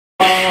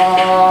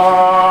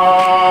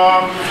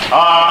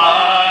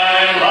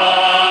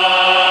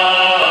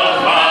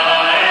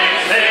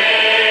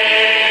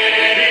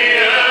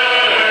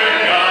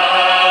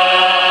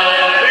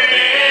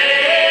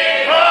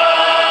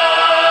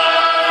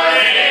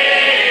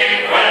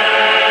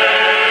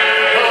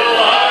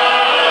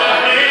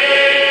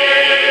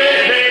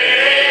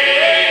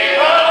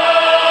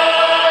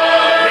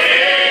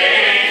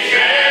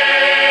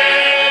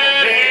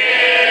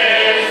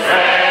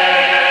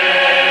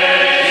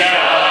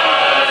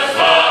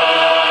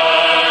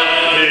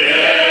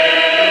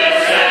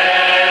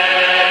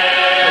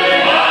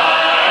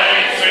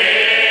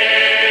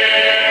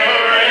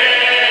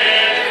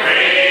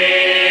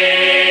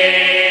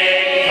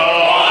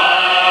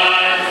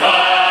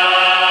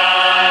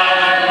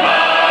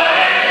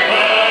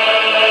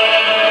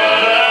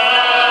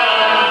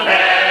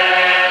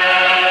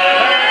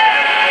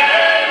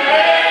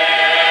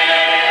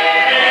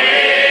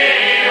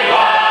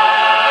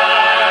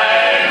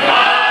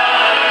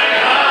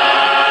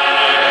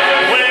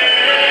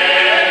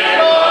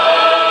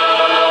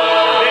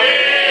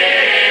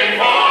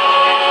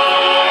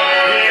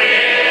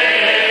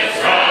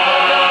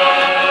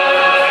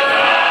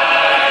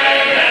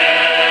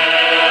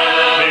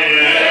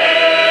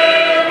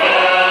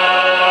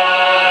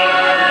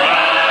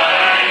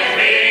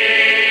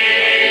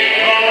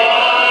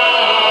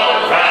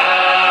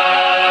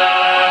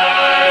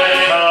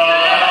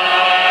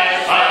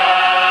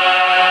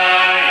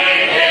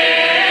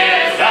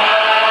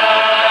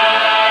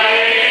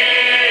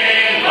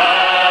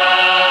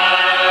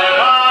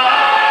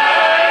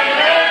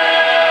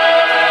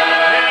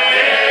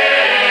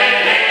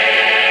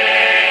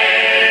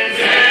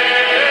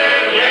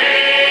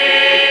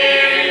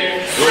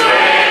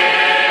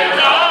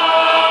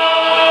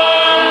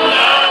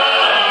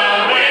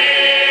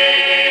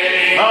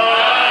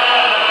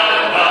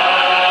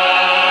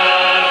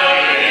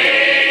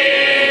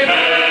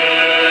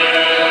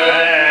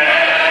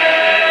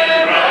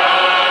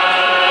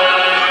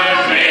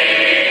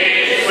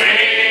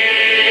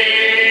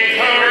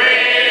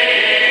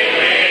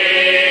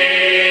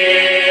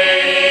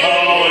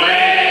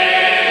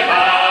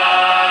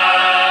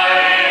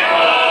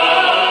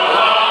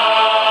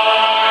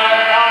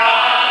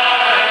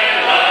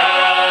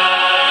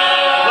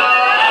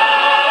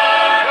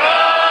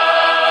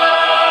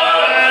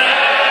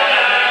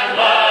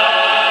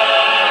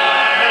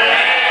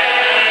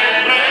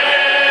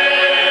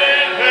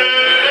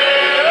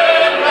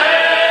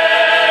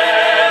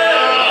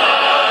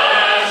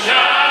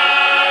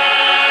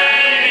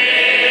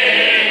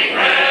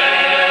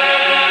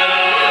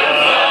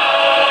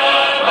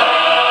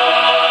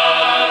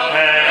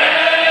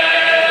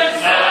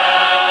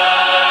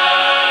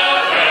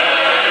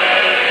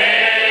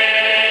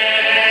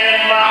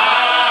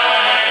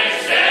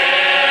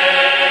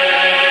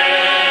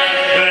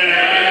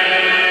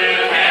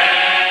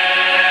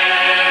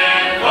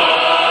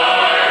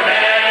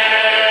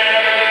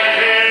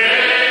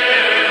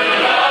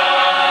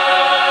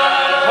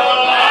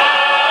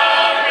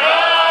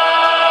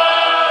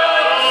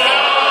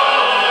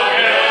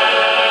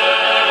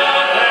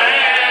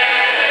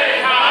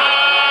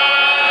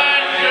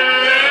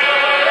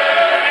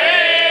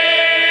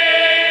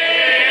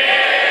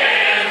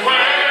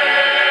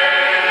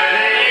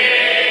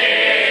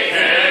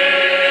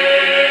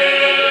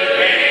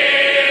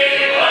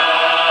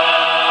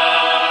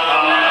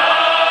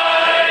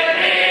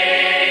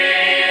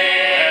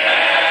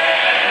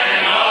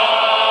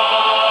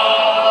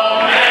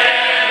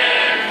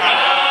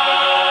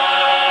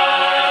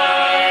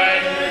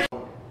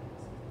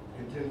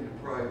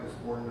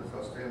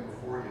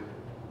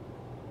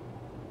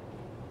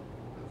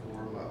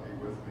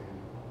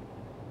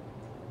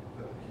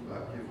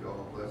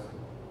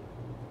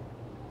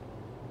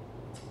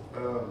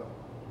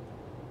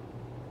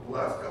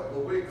last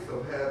couple of weeks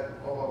I've had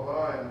on my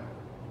mind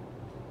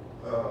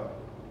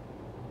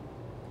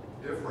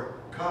different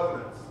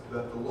covenants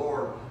that the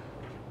Lord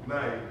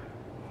made.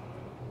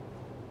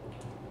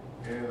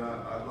 And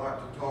I'd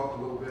like to talk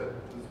a little bit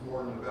this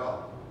morning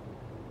about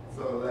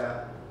some of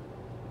that.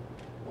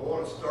 I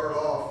want to start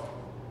off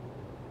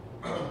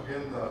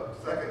in the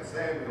 2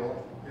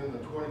 Samuel in the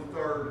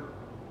 23rd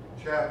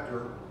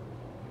chapter.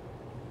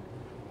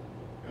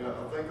 And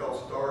I think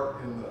I'll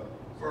start in the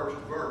first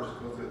verse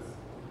because it's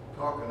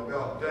talking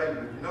about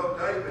David. You know,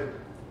 David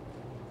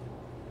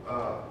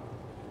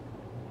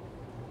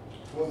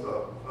was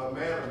a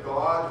man of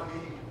God.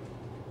 He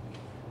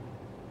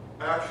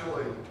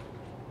actually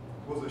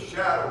was a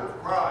shadow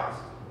of Christ.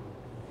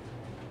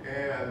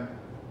 And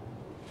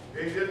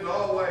he didn't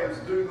always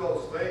do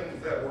those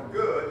things that were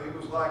good. He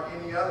was like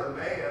any other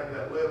man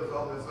that lives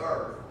on this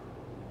earth.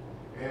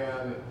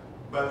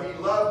 But he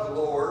loved the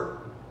Lord,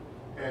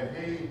 and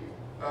he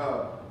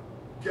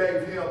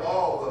gave him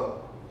all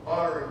the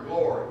honor and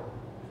glory.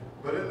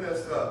 But in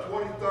this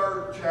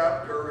 23rd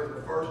chapter, in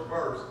the first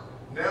verse,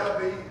 now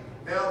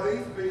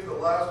these be the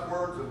last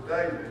words of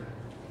David.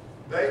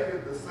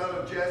 David, the son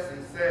of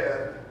Jesse,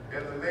 said,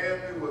 and the man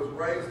who was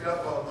raised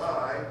up on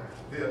high,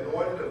 the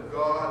anointed of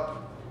God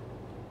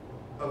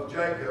of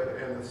Jacob,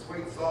 and the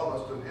sweet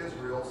psalmist of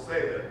Israel,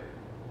 said.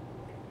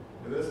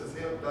 And this is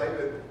him,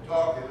 David,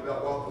 talking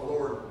about what the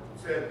Lord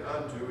said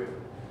unto him.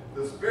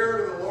 The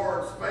Spirit of the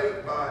Lord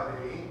spake by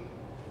me,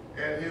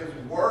 and his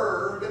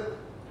word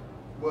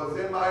was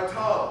in my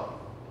tongue.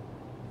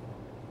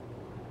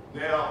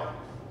 Now,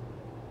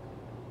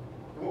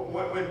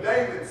 when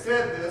David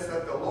said this,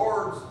 that the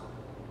Lord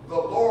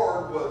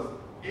was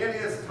in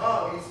his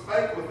tongue, he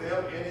spake with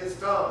him in his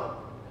tongue.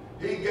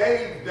 He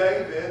gave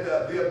David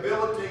the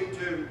ability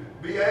to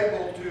be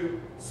able to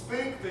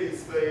speak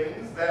these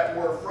things that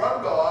were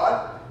from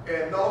God,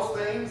 and those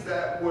things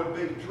that would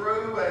be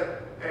true,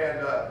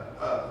 and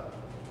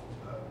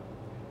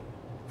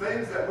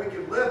things that we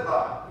could live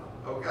by,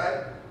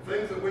 okay?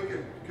 Things that we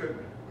could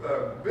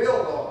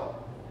build on.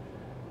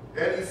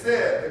 And he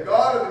said, the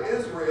God of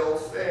Israel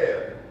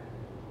said,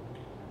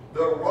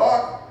 the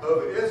rock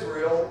of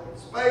Israel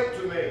spake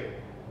to me.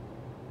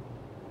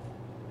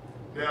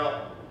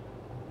 Now,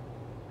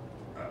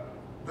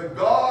 the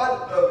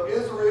God of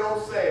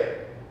Israel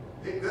said,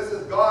 this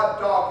is God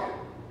talking,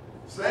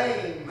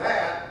 saying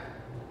that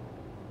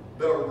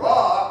the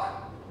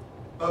rock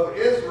of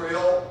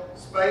Israel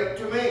spake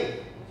to me.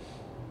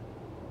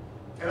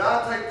 And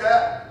I take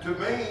that to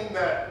mean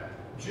that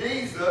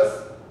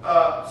Jesus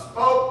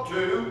spoke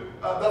to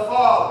the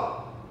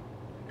Father.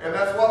 And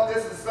that's what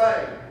this is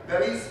saying,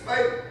 that he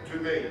spake to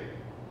me.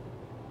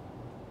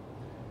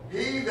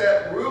 He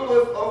that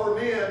ruleth over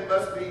men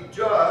must be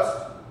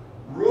just,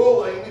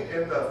 ruling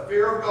in the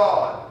fear of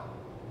God.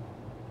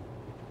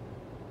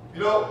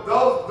 You know,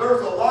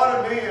 there's a lot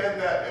of men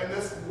that in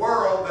this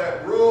world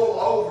that rule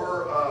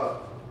over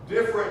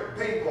different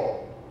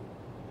people.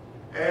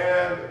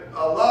 And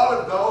a lot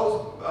of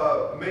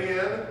those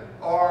men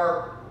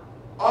are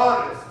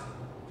honest,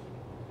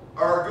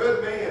 are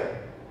good men.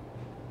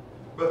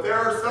 But there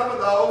are some of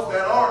those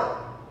that aren't.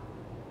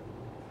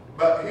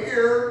 But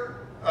here,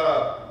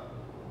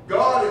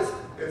 God is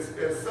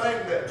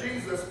saying that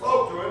Jesus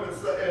spoke to him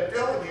and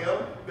telling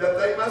him that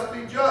they must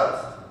be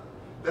just,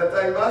 that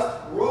they must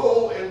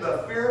rule in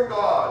the fear of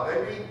God.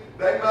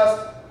 They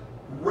must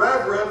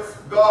reverence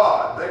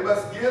God. They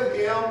must give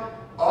him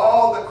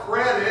all the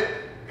credit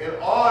and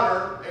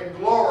honor and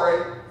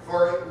glory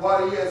for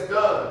what he has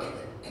done,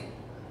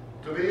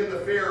 to be in the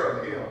fear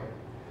of him.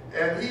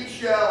 And he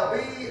shall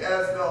be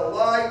as the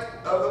light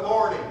of the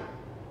morning.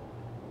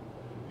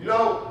 You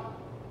know,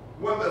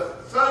 when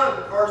the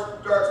sun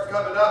first starts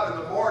coming up in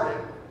the morning,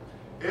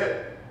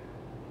 it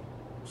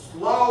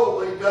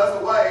slowly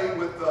does away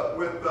with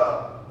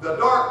the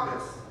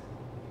darkness.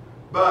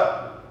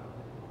 But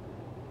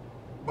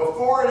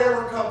before it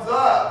ever comes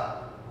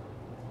up,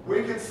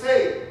 we can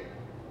see.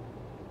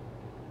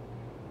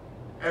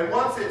 And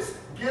once it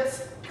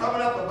gets coming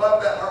up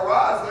above that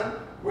horizon,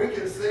 we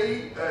can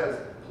see as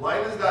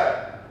plain as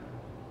day.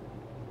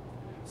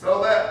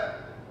 So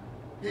that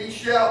he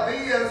shall be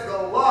as the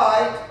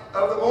light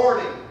of the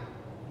morning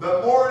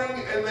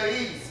in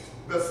the east,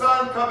 the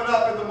sun coming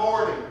up in the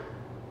morning.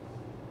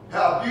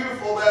 How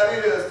beautiful that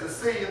is to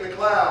see in the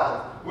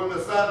clouds when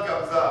the sun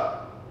comes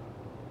up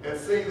and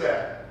see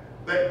that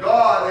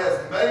God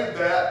has made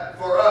that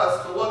for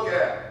us to look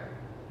at.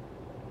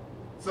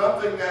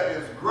 Something that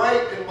is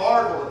great and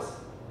marvelous.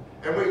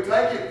 And we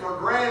take it for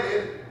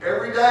granted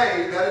every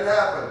day that it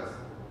happens.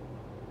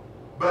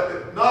 But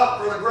if not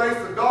for the grace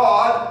of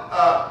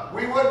God,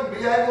 we wouldn't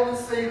be able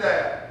to see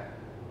that.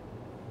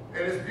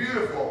 And it's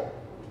beautiful.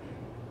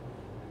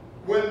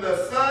 When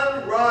the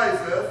sun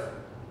riseth,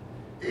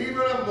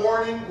 even a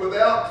morning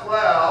without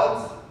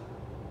clouds,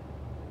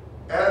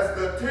 as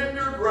the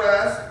tender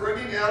grass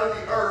springing out of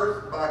the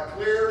earth by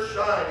clear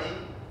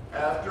shining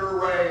after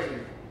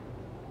rain.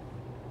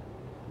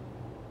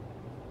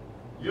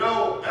 You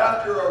know,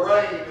 after a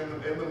rain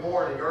in the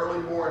morning, early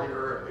morning,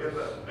 or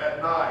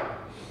at night,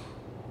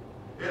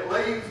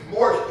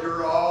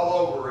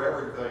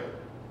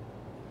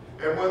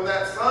 And when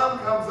that sun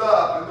comes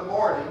up in the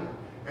morning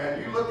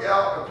and you look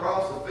out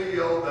across a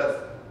field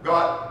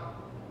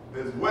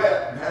is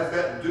wet and has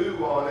that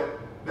dew on it,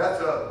 that's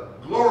a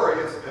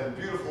glorious and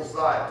beautiful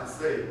sight to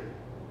see.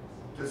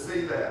 To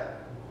see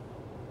that.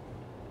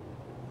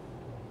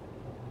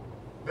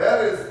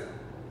 That is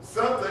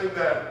something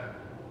that,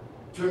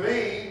 to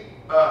me,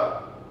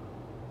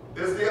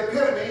 is the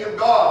epitome of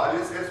God.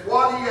 It's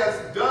what He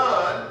has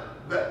done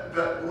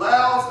that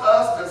allows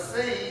us to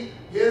see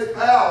His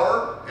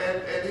power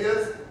and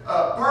His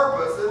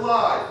purpose in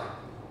life.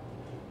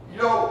 You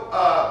know,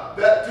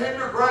 that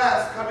tender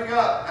grass coming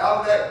up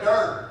out of that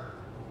dirt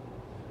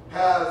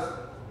has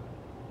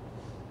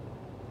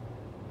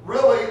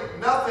really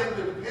nothing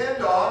to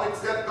depend on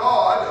except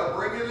God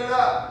bringing it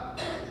up.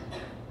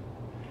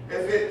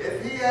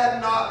 If He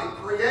had not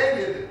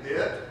created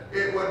it,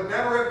 it would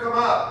never have come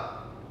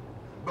up.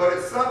 But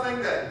it's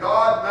something that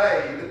God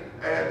made,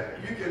 and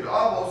you can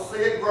almost see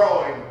it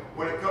growing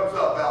when it comes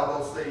up out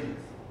of those seeds.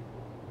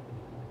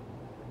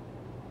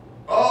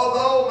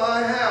 Although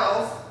my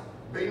house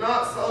be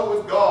not so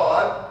with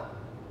God,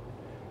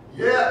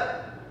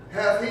 yet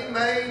hath He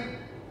made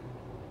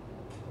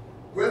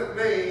with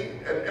me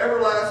an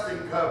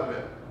everlasting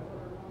covenant,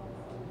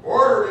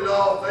 ordered in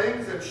all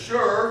things and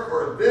sure,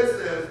 for this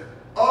is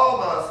all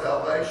my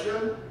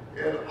salvation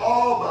and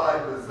all my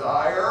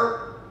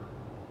desire,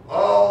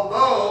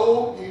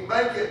 although He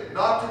make it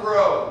not to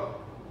grow.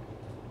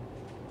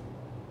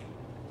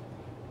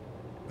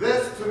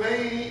 This to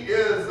me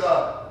is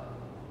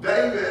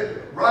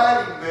David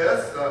writing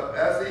this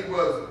as he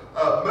was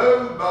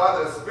moved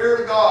by the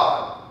Spirit of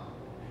God.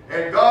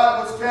 And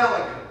God was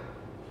telling him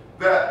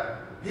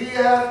that He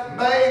hath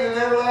made an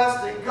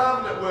everlasting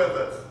covenant with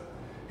us.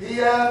 He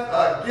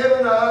hath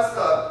given us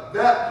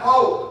that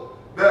hope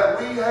that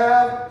we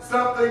have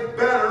something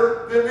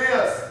better than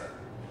this.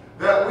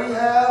 That we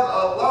have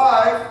a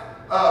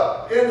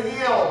life in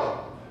Him.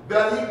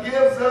 That He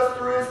gives us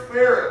through His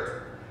Spirit.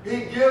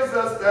 He gives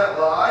us that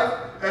life,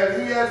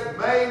 and He has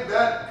made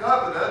that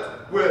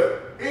covenant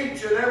with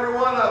each and every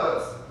one of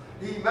us.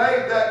 He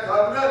made that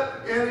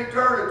covenant in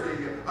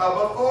eternity,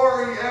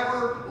 before He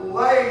ever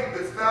laid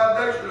this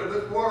foundation of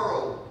this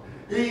world.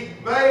 He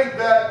made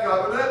that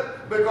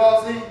covenant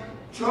because He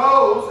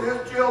chose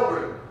His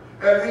children,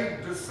 and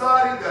He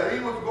decided that He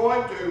was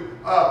going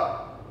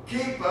to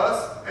keep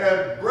us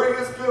and bring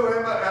us to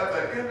Him at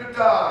the end of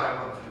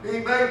time. He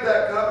made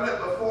that covenant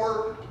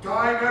before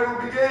time ever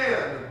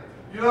began.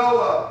 You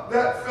know,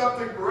 that's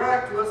something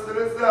miraculous in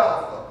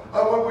itself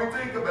when we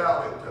think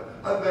about it.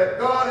 That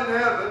God in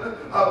heaven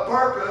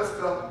purposed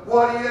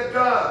what He had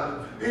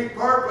done. He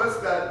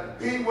purposed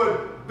that He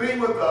would be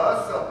with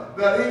us,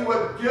 that He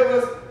would give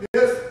us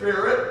His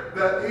Spirit,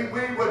 that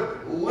we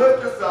would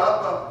lift us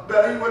up,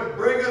 that He would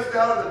bring us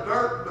out of the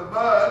dirt and the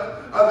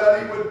mud,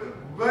 that He would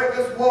make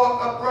us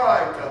walk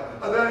upright,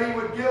 that He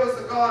would give us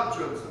a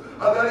conscience,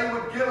 that He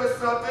would give us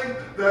something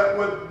that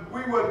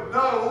we would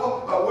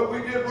know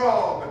when we did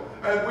wrong,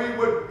 and we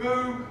would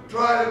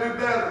try to do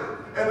better.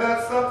 And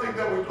that's something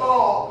that we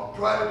all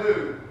try to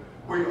do.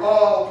 We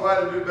all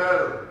try to do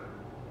better.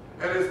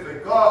 And it's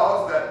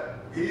because that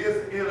He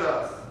is in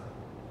us.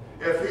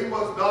 If He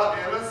was not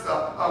in us,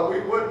 we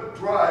wouldn't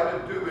try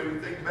to do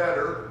anything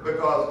better,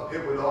 because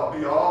it would all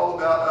be all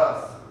about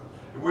us.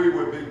 We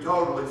would be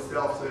totally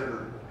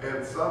self-centered.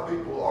 And some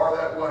people are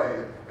that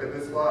way in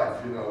this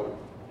life, you know.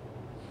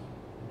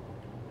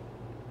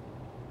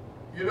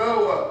 You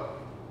know,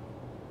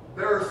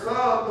 there are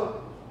some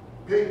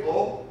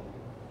people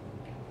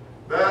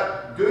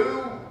that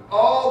do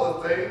all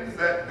the things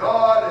that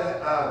God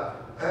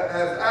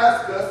has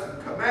asked us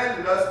and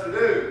commanded us to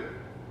do.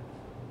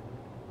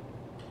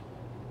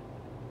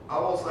 I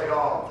won't say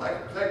all.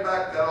 Take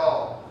back that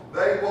all.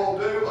 They will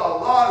do a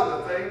lot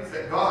of the things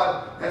that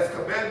God has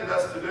commanded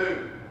us to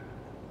do.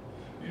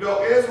 You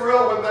know,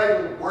 Israel, when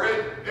they were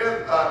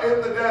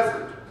in the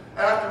desert,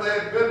 after they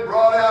had been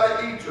brought out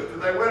of Egypt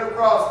and they went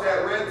across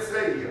that Red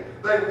Sea,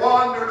 they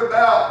wandered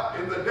about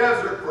in the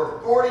desert for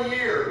 40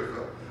 years.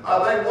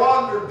 They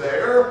wandered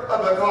there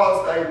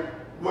because they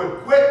would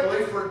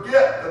quickly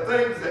forget the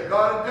things that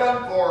God had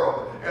done for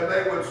them. And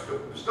they would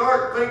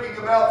start thinking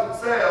about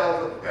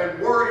themselves and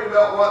worrying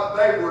about what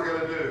they were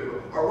going to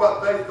do or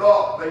what they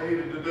thought they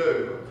needed to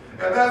do.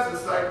 And that's the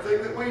same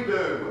thing that we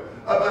do.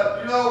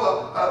 But you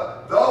know,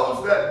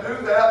 those that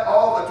do that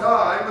all the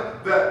time,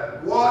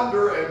 that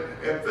wander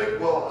and think,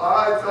 well,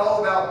 it's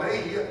all about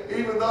me,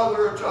 even though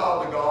they're a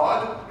child of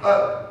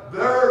God,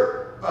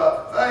 their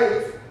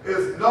faith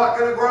is not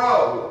going to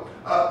grow.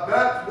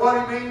 That's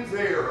what He means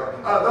here.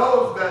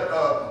 Those that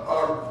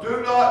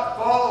do not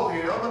follow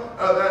Him,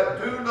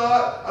 that do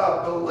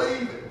not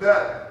believe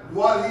that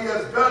what He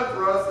has done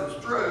for us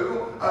is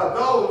true,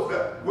 those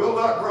that will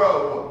not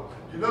grow.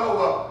 You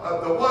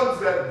know, the ones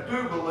that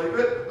do believe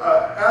it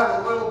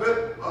have a little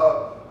bit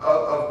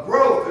of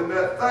growth in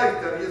that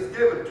faith that He has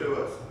given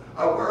to us.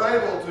 We're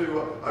able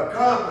to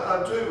come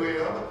unto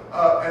Him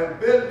and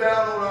bend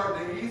down on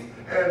our knees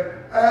and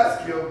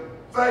ask Him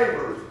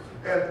favors.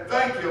 and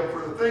thank Him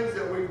for the things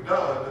that we've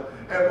done.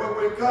 And when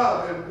we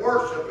come and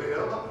worship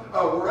Him,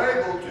 we're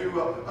able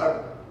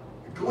to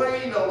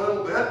glean a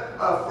little bit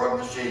from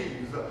the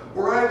sheaves.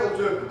 We're able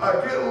to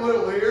get a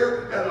little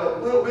here and a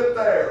little bit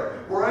there.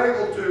 We're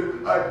able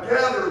to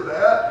gather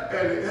that,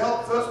 and it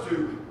helps us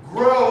to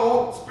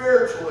grow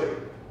spiritually.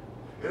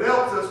 It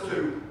helps us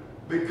to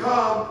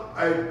become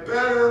a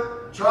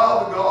better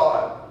child of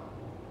God.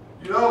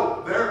 You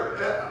know, there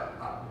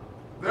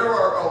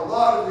are a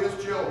lot of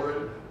His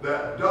children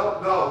that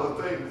don't know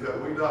the things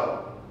that we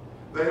know.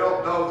 They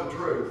don't know the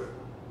truth.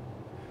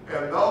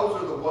 And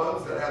those are the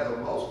ones that have the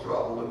most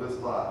trouble in this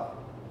life.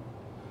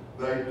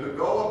 They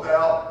go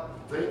about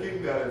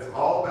thinking that it's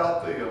all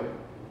about them,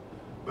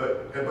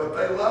 but they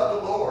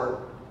love the Lord,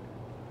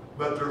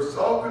 but they're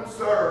so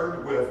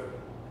concerned with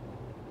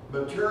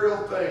material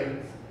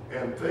things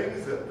and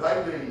things that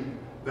they need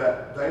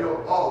that they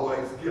don't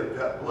always get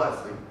that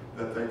blessing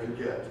that they could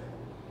get.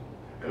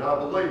 And I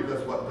believe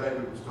that's what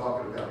David was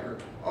talking about here.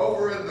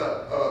 Over in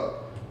the,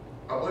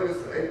 I believe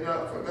it's the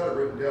 89th, I've got it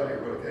written down here,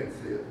 but I can't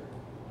see it.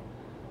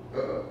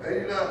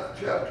 89th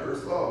chapter of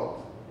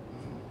Psalms.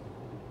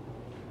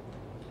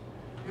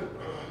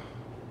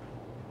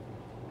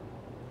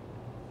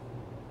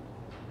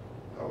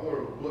 I want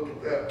to look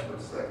at that for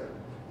a second.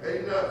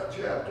 89th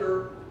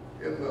chapter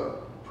in the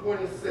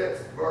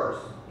 26th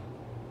verse.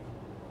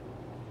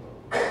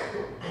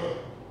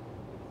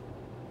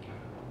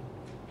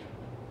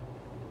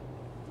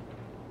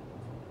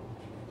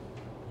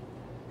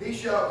 He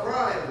shall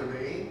cry unto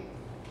me,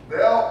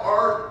 Thou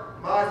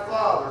art my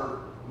Father,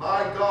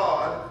 my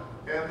God,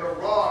 and the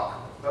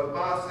rock of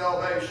my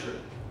salvation.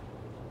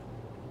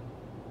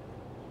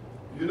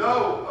 You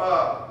know,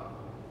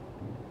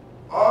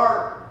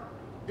 our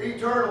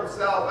eternal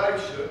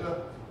salvation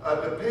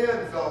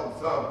depends on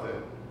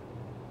something.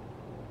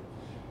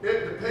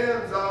 It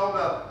depends on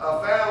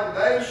a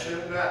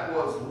foundation that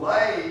was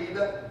laid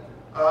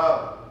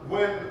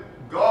when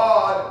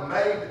God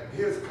made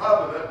His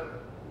covenant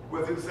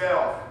with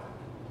Himself.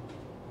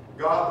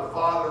 God the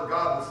Father,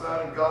 God the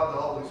Son, and God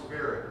the Holy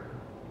Spirit.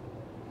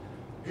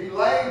 He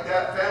laid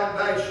that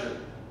foundation.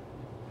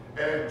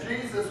 And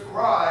Jesus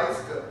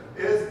Christ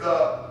is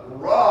the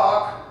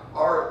rock,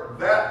 or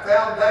that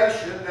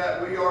foundation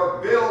that we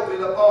are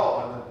building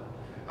upon.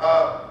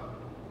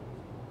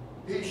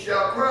 He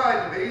shall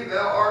cry to me,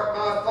 Thou art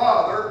my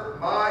Father,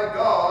 my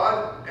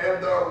God,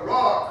 and the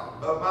rock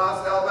of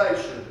my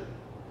salvation.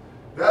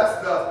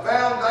 That's the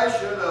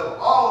foundation of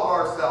all of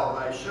our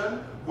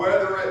salvation,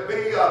 whether it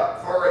be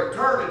for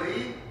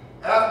eternity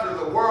after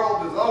the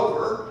world is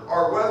over,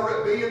 or whether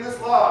it be in this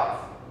life.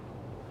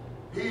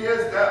 He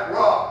is that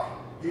rock.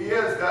 He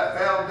is that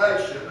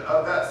foundation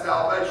of that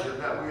salvation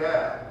that we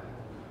have.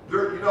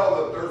 You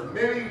know, there's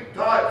many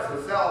types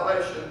of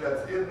salvation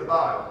that's in the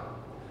Bible.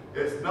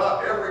 It's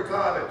not every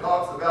time it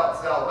talks about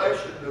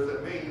salvation does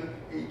it mean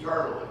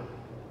eternally.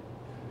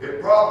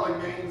 It probably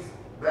means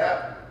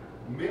that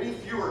many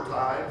fewer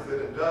times than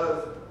it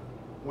does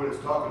when it's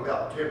talking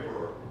about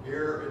temporary,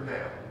 here and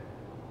now.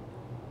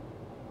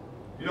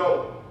 You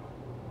know,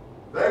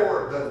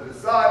 the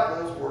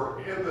disciples were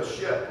in the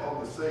ship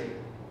on the sea.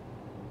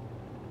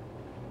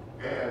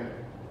 And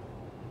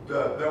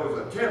there was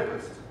a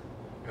tempest,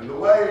 and the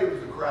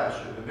waves were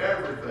crashing and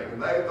everything,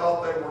 and they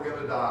thought they were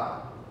going to die.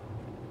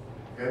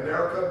 And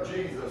there come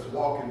Jesus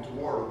walking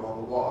toward them on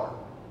the water.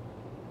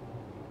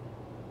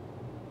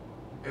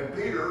 And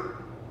Peter,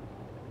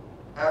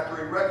 after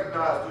he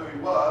recognized who he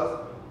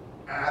was,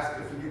 asked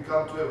if he could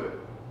come to him.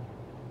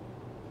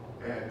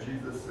 And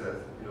Jesus says,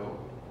 you know,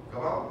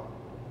 come on.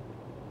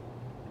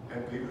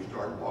 And Peter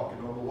started walking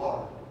on the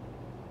water.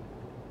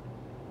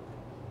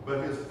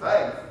 But his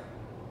faith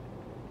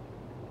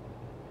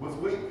was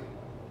weak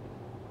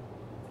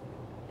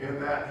in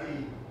that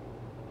he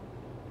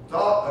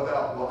thought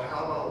about, well,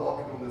 how am I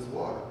walking on this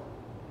water?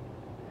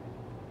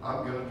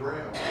 I'm going to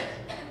drown.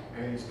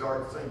 And he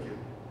started sinking.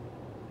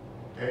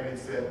 And he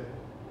said,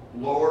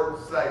 Lord,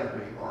 save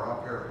me or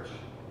I perish.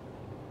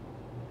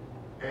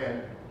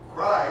 And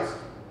Christ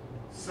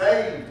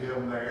saved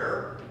him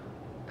there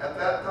at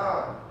that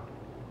time.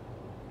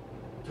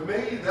 To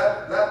me,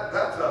 that's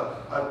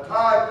a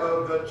type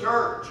of the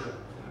church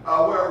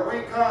where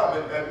we come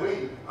and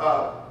we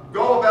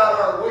go about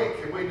our week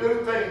and we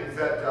do things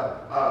that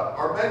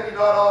are maybe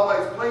not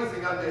always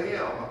pleasing unto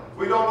Him.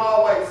 We don't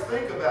always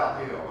think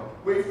about Him.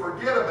 We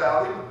forget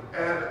about Him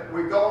and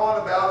we go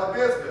on about our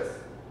business.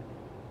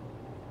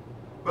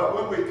 But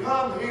when we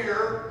come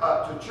here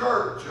to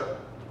church,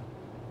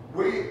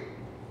 we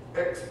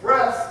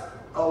express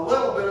a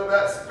little bit of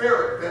that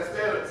spirit that's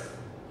in us.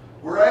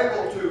 We're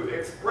able to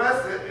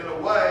express it in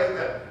a way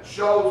that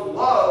shows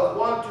love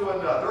one to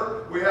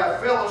another. We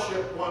have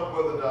fellowship one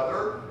with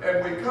another,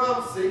 and we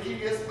come seeking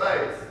His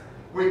face.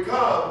 We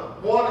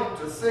come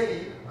wanting to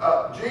see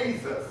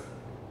Jesus.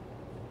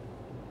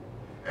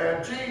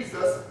 And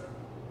Jesus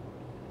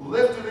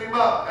lifted him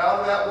up out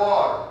of that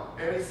water,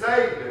 and He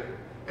saved him.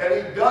 And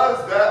He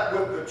does that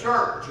with the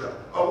church.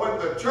 When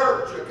the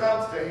church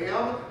comes to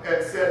Him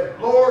and said,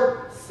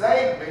 Lord,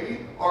 save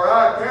me or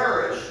I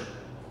perish,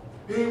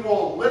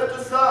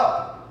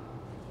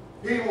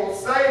 He will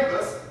save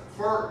us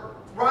for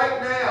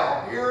right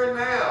now, here and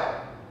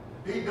now.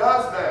 He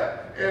does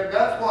that. And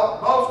that's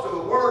what most of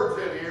the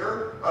words in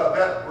here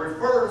that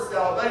refer to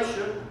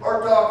salvation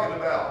are talking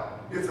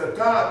about. It's a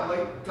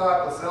timely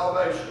type of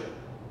salvation.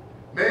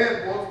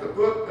 Man wants to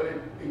put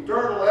an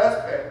eternal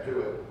aspect to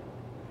it.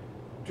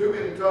 Too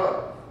many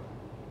times.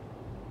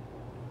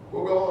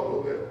 We'll go on a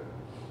little bit.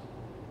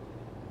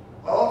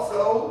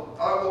 Also,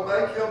 I will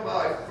make him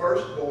my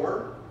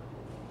firstborn,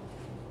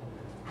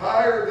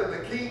 higher than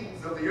the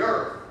kings of the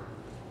earth.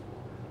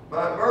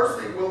 My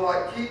mercy will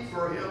I keep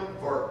for him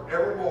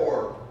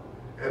forevermore,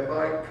 and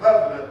my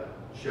covenant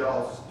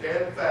shall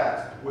stand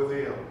fast with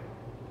him.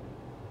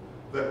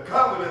 The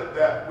covenant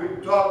that we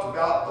talked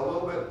about a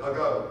little bit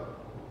ago,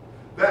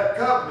 that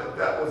covenant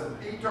that was an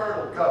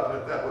eternal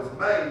covenant that was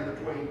made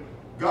between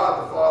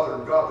God the Father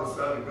and God the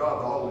Son and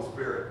God the Holy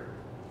Spirit.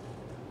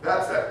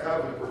 That's that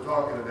covenant we're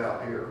talking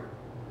about here.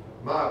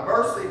 My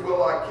mercy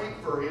will I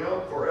keep for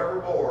him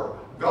forevermore.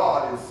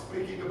 God is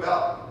speaking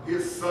about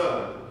his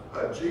Son,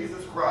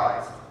 Jesus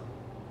Christ,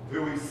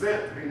 who he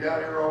sent to be down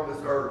here on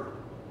this earth.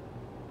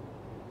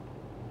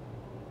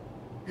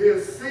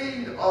 His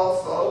seed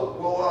also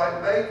will I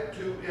make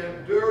to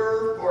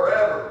endure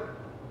forever.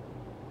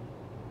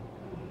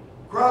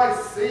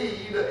 Christ's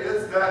seed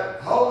is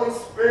that Holy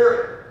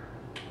Spirit.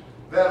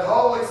 That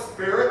Holy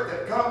Spirit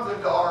that comes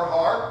into our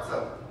hearts.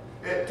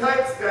 It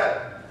takes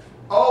that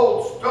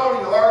old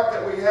stony heart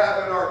that we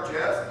have in our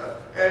chest,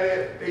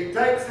 and he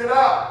takes it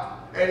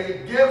out, and he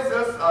gives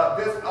us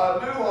a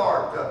new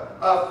heart,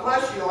 a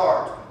fleshy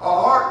heart, a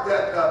heart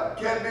that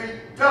can be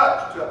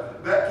touched,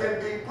 that can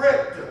be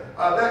pricked,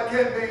 that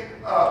can be,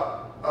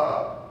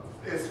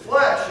 it's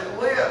flesh, it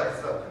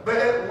lives, but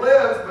it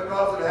lives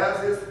because it has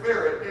his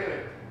Spirit in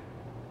it.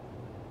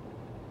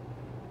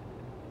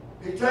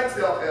 He takes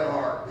out that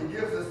heart. He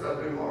gives us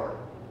a new heart.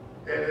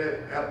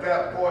 And at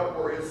that point,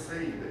 we're his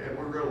seed, and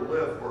we're going to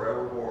live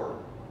forevermore.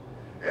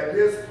 And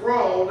his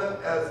throne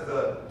as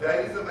the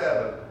days of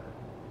heaven.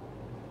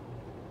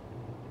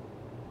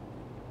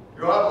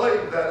 You know, I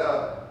believe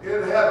that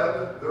in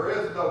heaven, there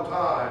is no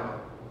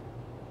time.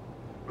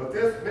 But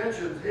this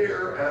mentions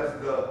here as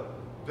the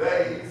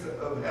days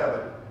of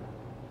heaven.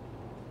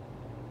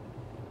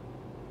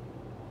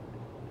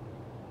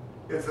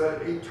 It's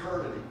an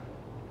eternity.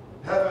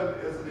 Heaven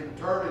is an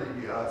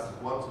eternity to us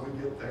once we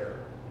get there.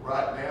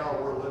 Right now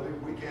we're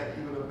living, we can't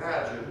even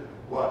imagine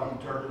what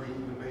eternity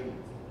even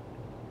means.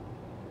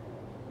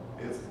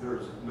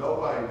 There's no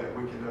way that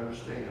we can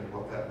understand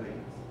what that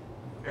means.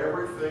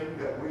 Everything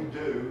that we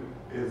do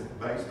is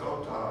based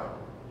on time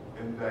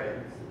and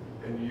days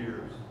and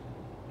years.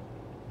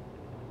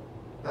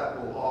 That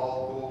will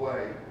all go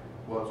away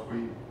once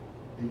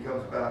he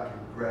comes back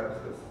and grabs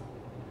us.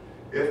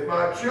 If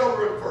my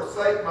children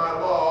forsake my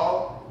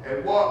law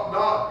and walk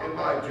not in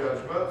my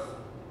judgments,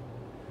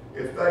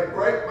 if they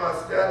break my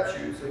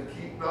statutes and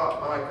keep not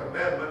my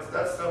commandments,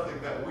 that's something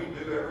that we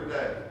do every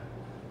day.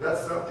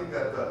 That's something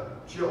that the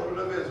children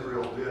of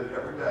Israel did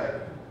every day.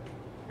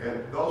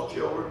 And those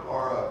children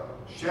are a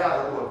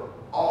shadow of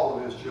all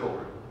of his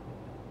children.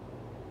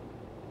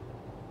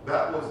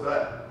 That was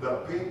the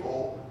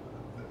people,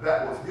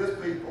 that was his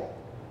people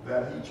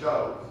that he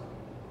chose,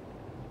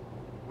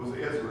 was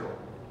Israel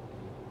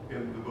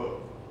in the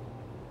book.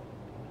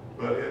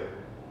 But it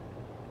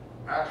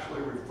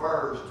actually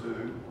refers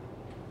to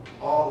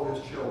all of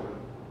his children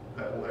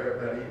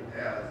that he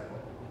has,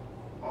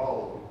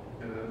 all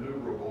of them, an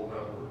innumerable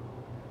number.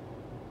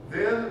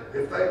 Then,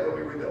 let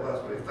me read that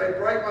last one. If they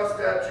break my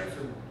statutes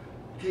and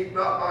keep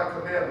not my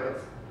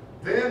commandments,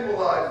 then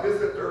will I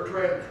visit their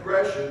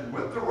transgression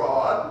with the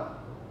rod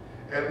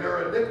and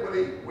their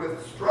iniquity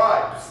with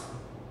stripes.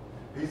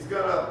 He's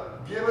going to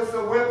give us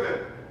a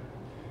whipping.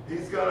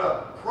 He's going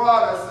to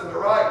prod us in the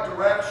right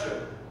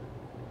direction.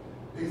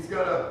 He's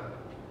going to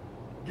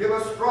give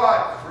us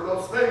stripes for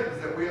those things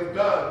that we have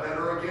done that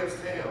are against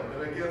him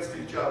and against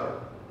each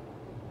other.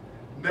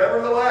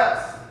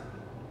 Nevertheless,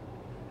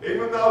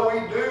 even though we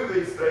do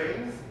these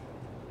things,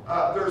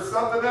 there's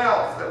something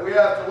else that we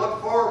have to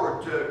look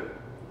forward to.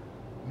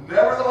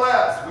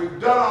 Nevertheless, we've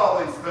done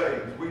all these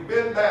things. We've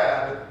been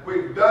bad.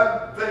 We've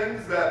done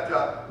things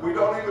that we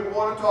don't even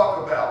want to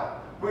talk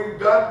about. We've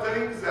done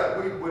things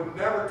that we would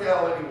never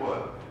tell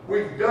anyone.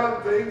 We've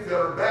done things that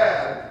are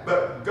bad,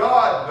 but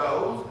God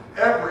knows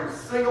every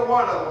single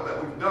one of them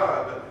that we've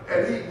done,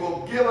 and he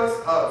will give us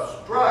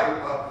a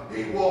stripe.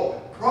 He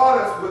will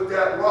prod us with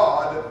that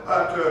rod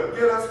to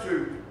get us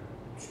to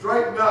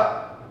straighten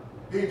up.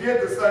 He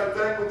did the same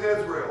thing with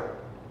Israel.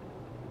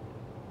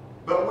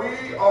 But we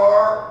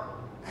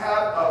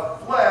have a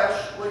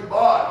fleshly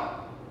body.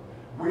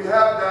 We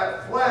have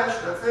that flesh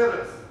that's in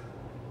us.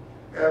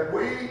 And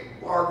we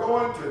are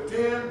going to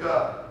tend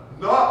to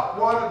not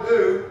want to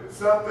do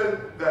something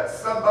that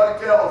somebody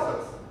tells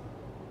us.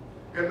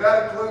 And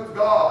that includes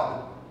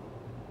God.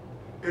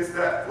 It's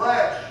that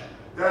flesh.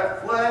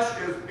 That flesh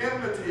is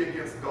enmity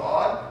against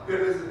God.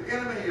 It is an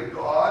enemy of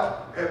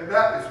God. And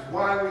that is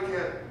why we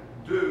can't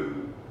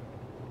do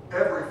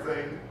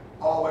everything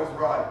always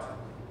right.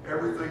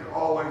 Everything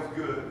always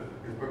good.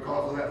 is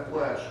because of that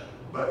flesh.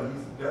 But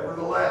he's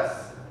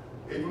nevertheless,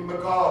 even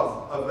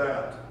because of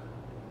that.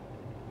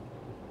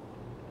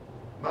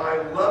 My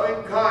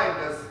loving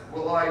kindness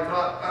will I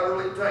not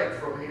utterly take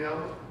from him,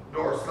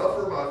 nor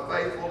suffer my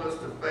faithfulness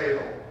to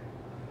fail.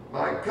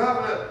 My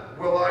covenant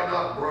will I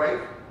not break,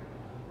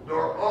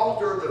 nor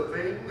alter the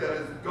thing that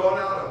has gone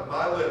out of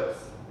my lips.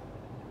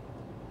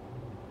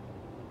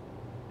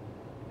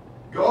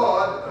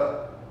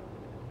 God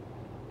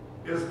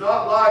is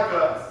not like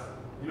us.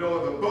 You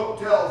know, the book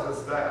tells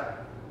us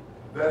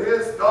that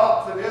his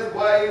thoughts and his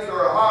ways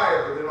are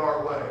higher than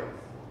our ways.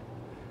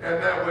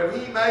 And that when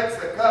he makes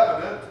a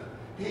covenant,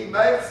 he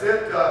makes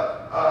it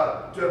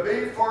to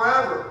be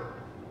forever.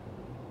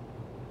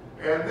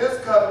 And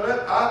this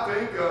covenant, I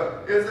think,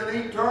 is an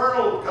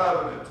eternal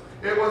covenant.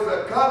 It was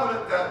a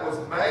covenant that was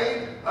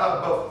made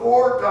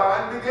before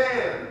time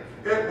began.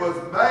 It was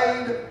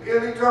made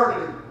in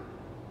eternity.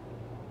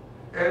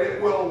 And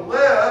it will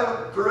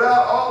live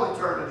throughout all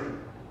eternity.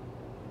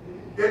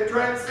 It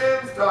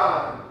transcends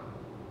time.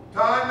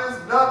 Time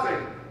is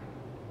nothing.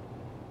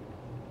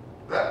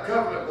 That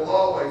covenant will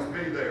always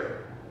be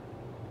there.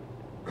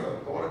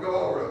 I want to go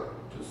over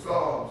to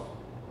Psalms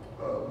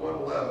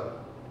 111.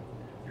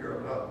 Here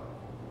I'm not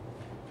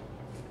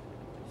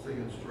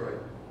seeing straight.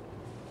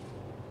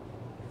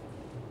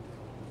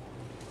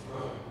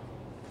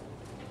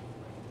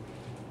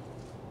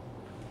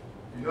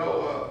 You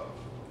know,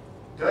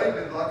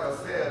 David, like I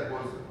said,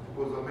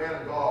 was a man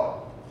of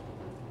God.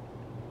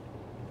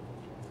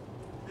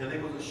 And he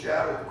was a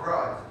shadow of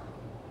Christ.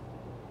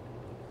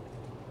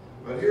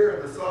 But here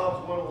in the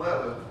Psalms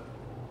 111,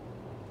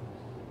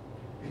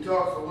 he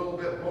talks a little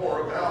bit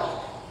more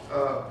about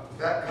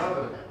that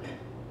covenant.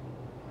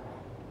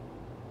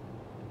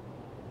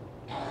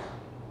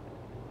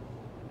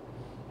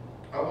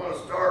 I want to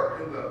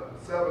start in the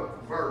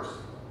 7th verse.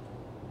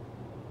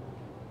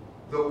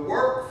 The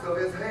works of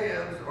his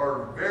hands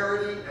are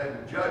verity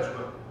and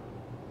judgment.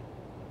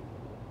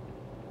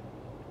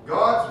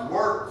 God's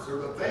works, or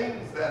the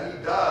things that he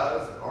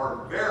does,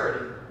 are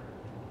verity.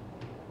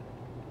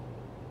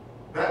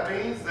 That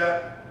means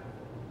that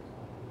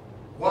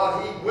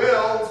what he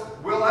wills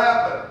will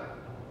happen.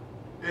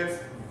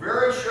 It's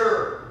very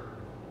sure.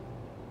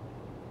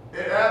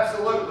 It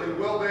absolutely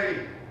will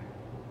be.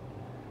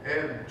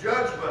 And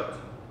judgment.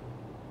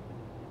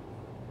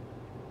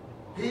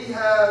 He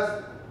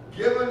has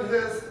given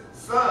his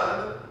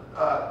Son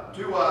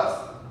to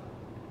us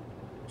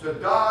to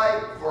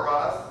die for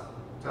us,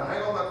 to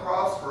hang on the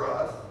cross for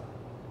us,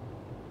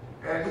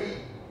 and he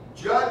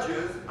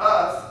judges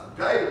us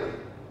daily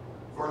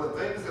for the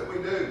things that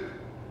we do.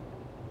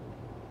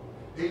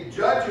 He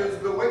judges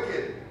the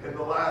wicked in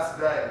the last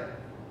day.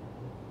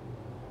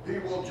 He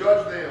will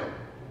judge them.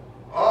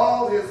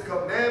 All his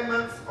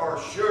commandments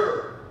are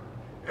sure.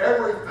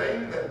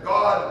 Everything that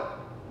God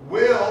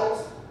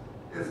wills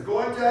is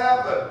going to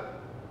happen.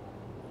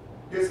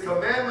 His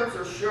commandments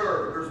are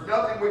sure. There's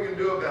nothing we can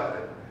do about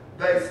it.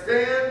 They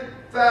stand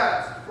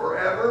fast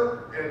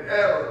forever and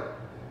ever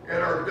and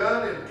are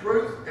done in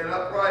truth and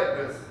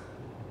uprightness.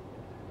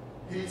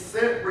 He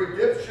sent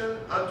redemption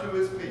unto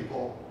his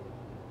people.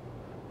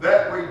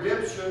 That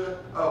redemption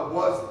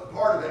was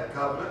part of that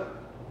covenant.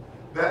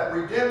 That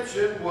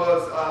redemption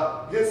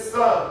was his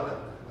Son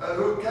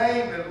who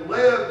came and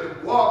lived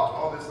and walked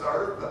on this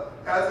earth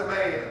as a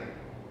man.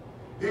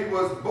 He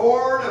was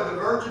born of the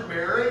Virgin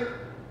Mary,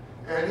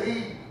 and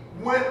he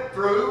went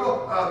through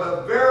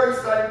the very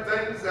same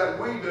things that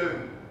we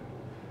do.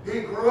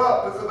 He grew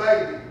up as a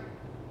baby.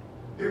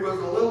 He was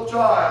a little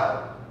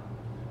child.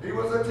 He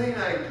was a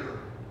teenager.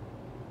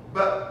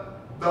 But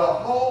the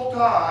whole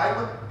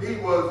time, he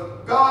was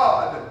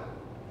God.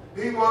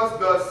 He was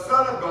the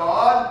Son of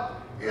God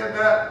in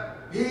that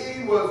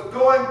he was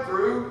going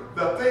through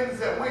the things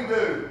that we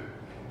do.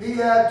 He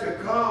had to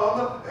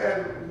come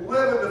and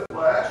live in the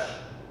flesh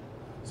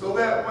so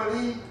that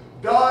when he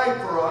died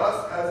for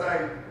us as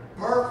a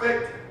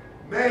perfect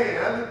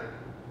man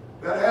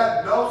that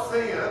had no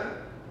sin,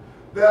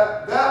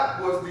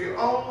 that was the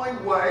only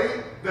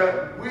way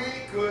that we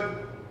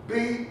could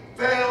be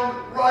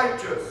found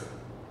righteous,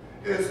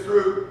 is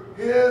through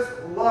his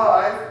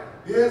life,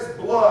 his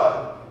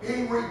blood.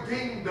 He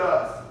redeemed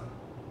us,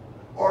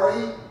 or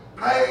he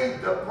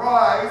paid the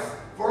price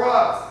for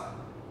us.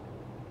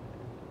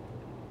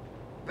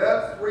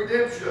 That's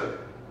redemption.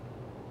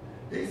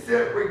 He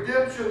sent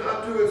redemption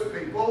unto his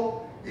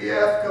people. He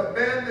hath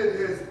commanded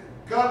his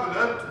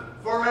covenant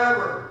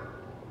forever.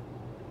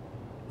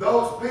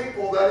 Those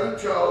people that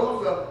he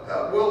chose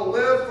will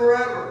live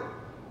forever.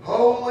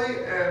 Holy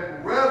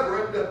and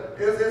reverend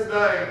is his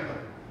name.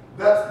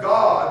 That's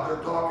God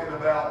they're talking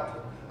about.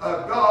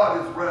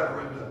 God is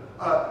reverend.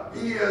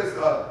 He is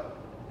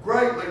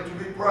greatly to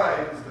be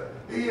praised.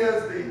 He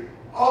is the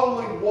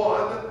only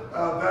one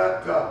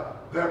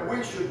that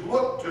we should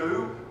look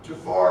to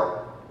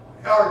for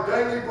our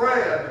daily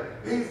bread.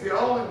 He's the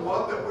only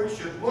one that we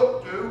should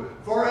look to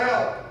for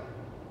help.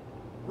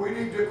 We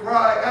need to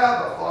cry,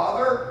 Abba,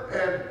 Father,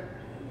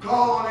 and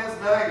call on his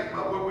name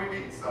when we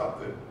need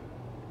something.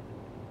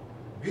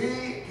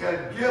 He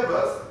can give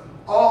us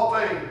all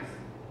things.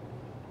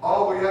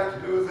 All we have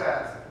to do is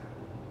ask.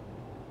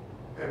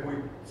 And we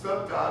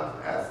sometimes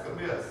ask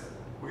amiss.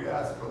 We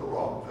ask for the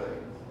wrong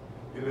things.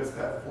 And it's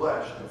that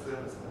flesh that's in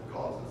us that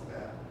causes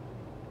that.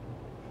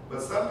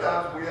 But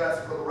sometimes we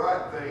ask for the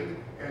right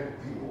thing, and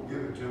he will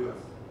give it to us.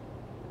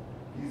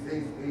 He's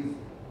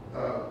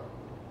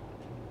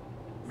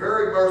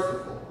very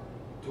merciful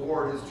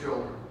toward his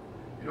children.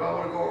 You know, I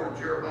want to go over to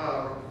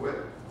Jeremiah real quick,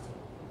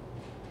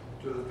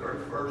 to the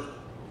 31st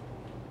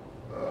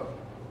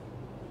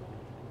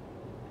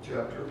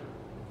chapter.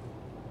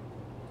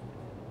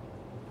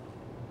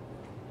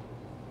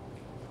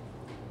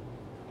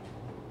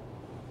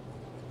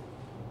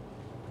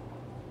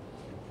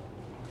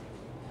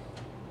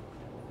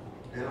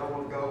 And I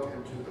want to go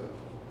into the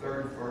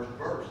 31st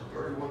verse,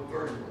 31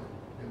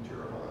 in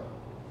Jeremiah.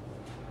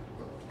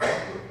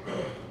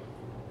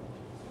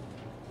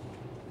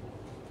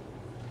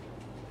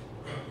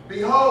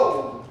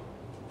 Behold,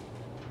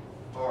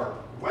 or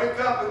wake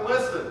up and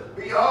listen.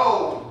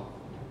 Behold,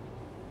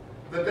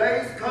 the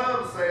days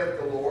come, saith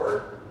the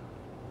Lord.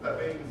 That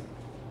means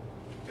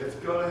it's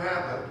going to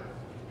happen.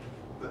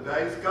 The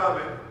day's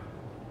coming.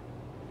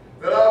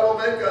 That I will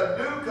make a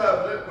new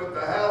covenant with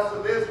the house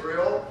of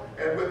Israel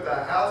and with the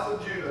house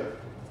of Judah.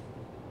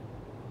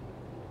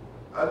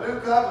 A new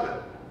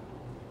covenant.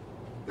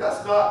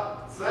 That's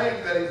not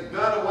saying that he's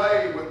done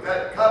away with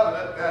that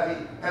covenant that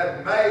he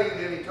had made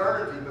in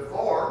eternity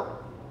before,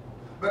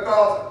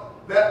 because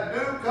that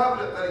new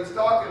covenant that he's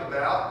talking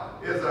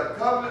about is a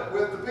covenant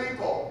with the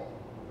people.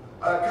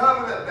 A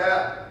covenant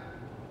that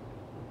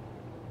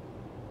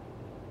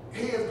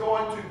he is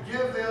going to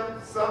give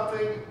them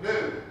something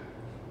new.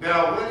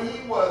 Now, when he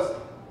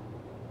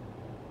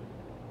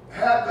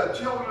had the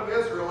children of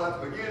Israel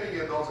at the beginning,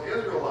 and those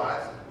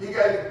Israelites, he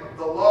gave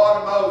the law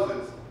to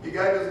Moses. He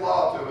gave his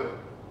law to him.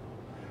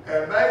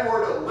 And they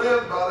were to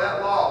live by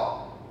that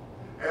law.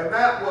 And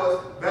that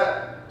was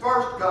that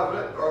first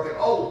covenant, or the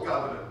old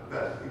covenant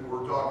that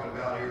we're talking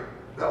about here.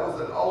 That was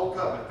an old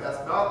covenant.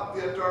 That's not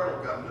the eternal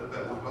covenant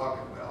that we're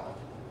talking about.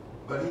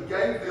 But he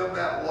gave them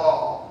that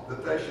law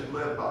that they should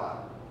live by,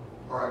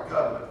 or a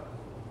covenant.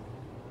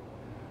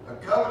 A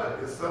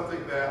covenant is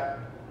something that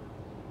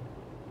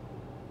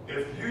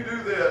if you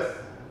do this,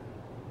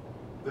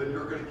 then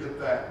you're going to get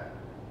that.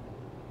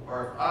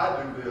 Or if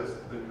I do this,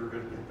 then you're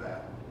going to get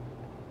that.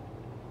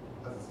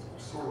 That's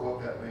sort of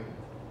what that means.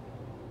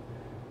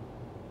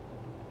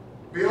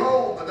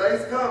 Behold, the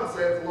days come,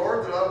 saith the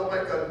Lord, that I will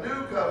make a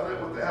new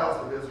covenant with the house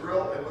of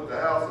Israel and with the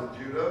house of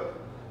Judah,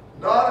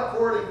 not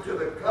according to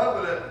the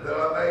covenant that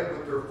I made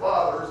with their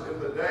fathers in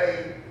the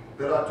day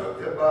that I took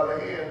them by the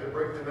hand to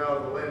bring them out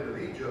of the land of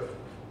Egypt,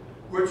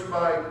 which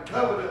my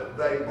covenant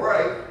they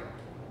break.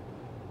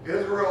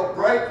 Israel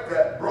broke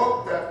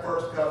that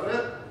first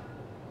covenant,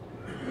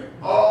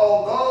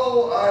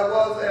 although I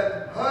was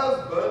an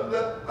husband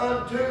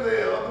unto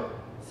them,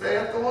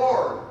 saith the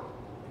Lord.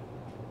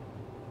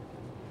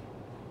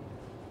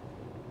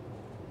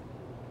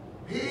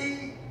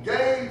 He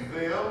gave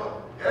them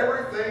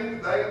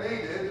everything they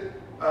needed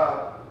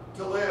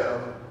to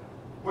live.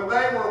 When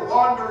they were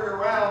wandering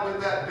around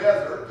in that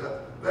desert,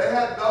 they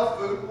had no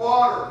food and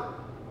water,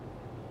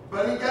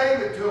 but he gave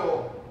it to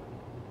them.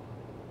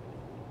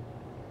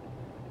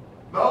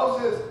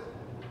 Moses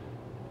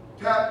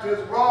tapped his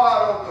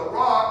rod on the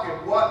rock,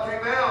 and what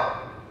came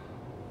out?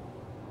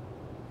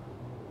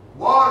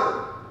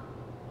 Water.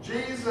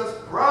 Jesus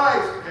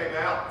Christ came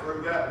out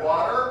through that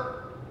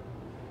water.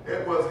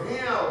 It was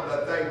him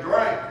that they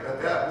drank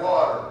at that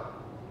water.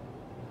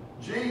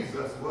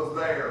 Jesus was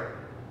there.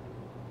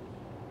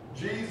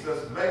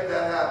 Jesus made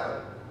that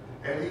happen,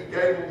 and he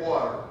gave them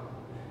water.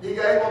 He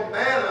gave them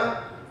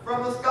manna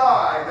from the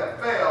sky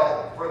that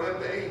fell for them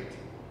to eat.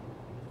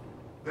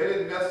 They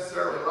didn't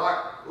necessarily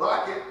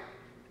like it.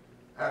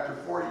 After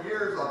 40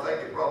 years, I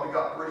think it probably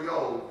got pretty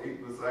old,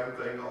 eating the same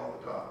thing all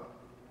the time.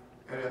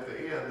 And at the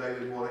end, they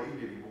didn't want to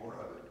eat any more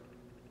of it.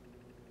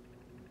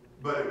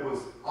 But it was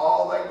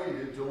all they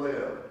needed to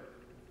live.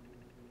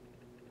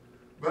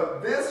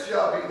 But this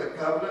shall be the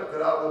covenant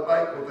that I will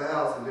make with the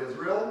house of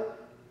Israel.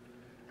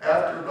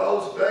 After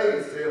those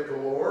days, saith the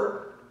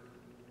Lord,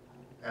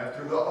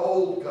 after the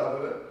old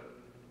covenant,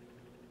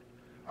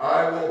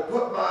 I will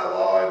put my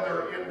law in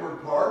their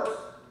inward parts,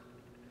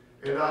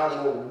 and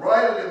I will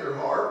write it in their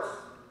hearts,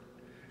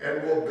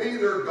 and will be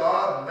their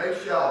God, and they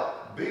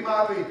shall be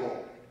my people.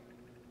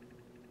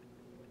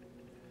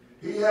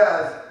 He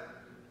has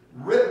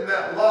written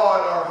that law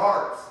in our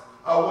hearts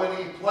when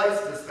he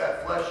placed us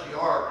that fleshy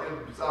heart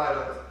inside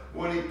us.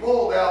 When he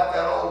pulled out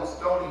that old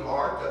stony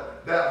heart,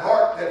 that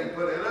heart that he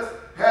put in us,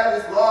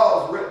 had his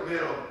laws written in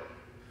them.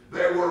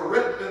 They were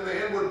written in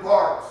the inward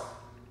parts.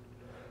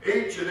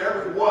 Each and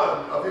every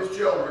one of his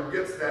children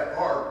gets that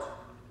heart.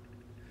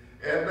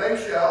 And they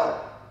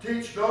shall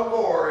teach no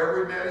more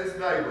every man his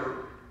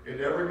neighbor and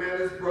every man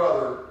his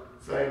brother,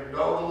 saying,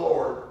 Know the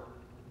Lord.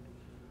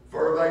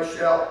 For they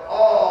shall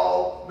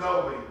all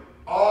know me.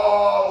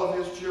 All of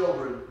his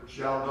children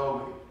shall know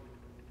me.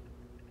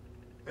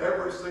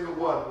 Every single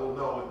one will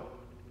know him.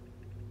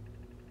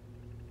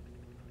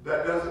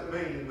 that doesn't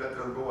mean that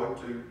they're going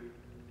to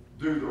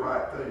do the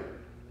right thing.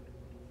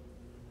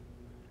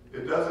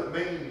 It doesn't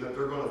mean that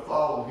they're going to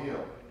follow him.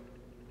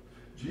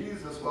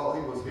 Jesus, while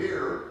he was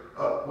here,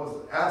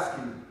 was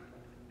asking,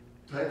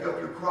 take up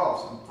your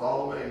cross and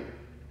follow me.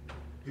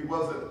 He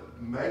wasn't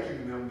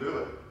making them do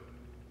it.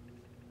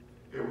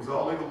 It was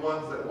only the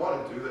ones that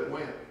wanted to that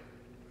went.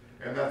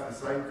 And that's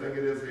the same thing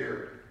it is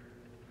here.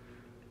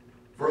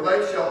 For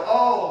they shall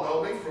all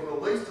know me, from the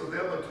least of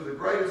them unto the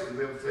greatest of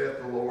them,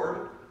 saith the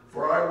Lord.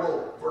 For I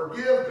will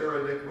forgive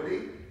their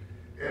iniquity,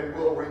 and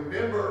will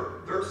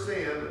remember their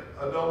sin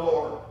no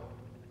more.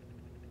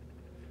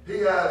 He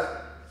has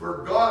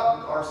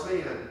forgotten our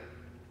sin,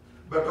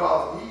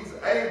 because he's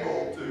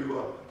able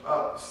to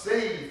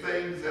see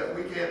things that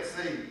we can't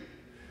see.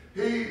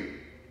 He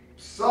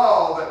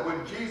saw that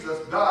when Jesus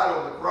died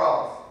on the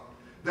cross,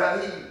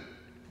 that he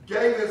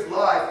gave his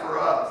life for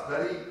us,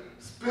 that he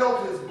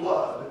spilled his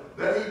blood,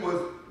 that he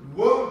was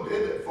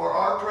wounded for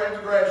our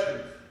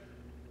transgressions.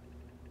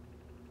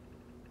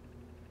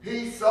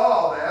 He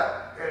saw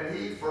that, and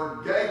he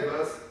forgave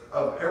us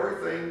of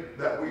everything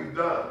that we've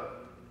done.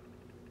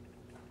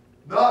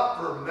 Not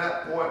from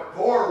that point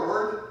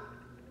forward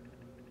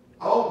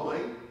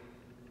only,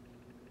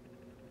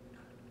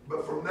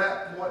 but from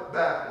that point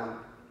backward,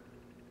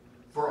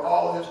 for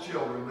all his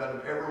children that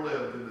have ever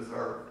lived in this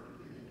earth.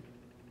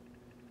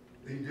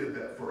 He did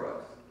that for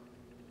us.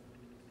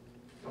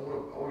 I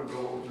want to go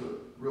over to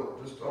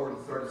just over the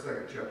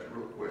 32nd chapter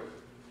real quick.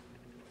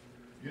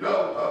 You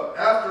know,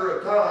 after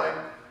a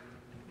time,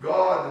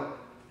 God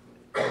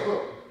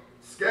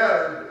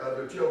scattered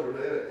the children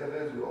in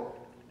Israel.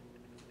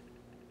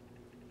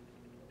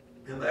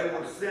 And they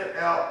were sent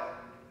out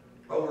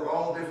over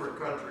all different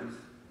countries.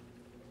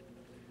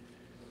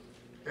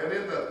 And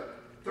in the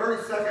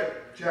 32nd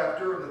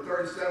chapter, in the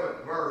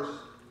 37th verse,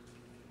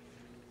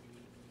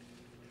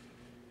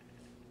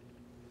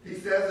 he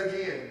says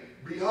again,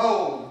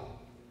 behold,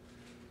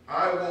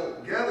 I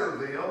will gather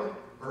them,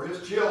 or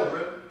his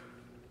children,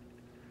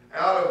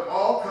 out of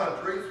all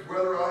countries,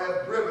 whither I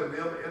have driven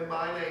them in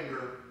mine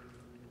anger.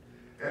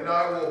 And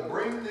I will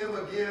bring them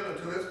again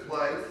into this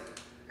place,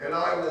 and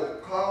I will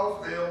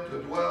cause them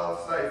to dwell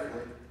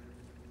safely.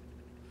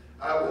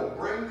 I will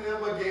bring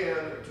them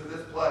again to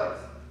this place.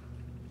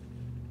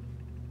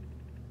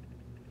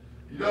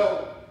 You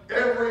know,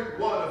 every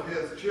one of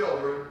his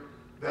children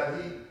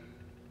that he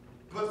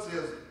puts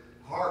his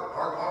heart,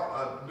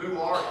 a new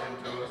heart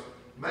into us,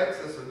 makes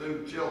us a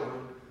new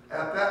children.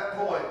 At that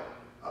point,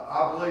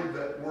 I believe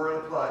that we're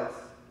in a place.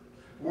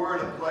 We're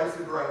in a place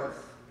of grace.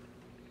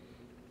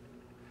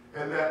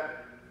 And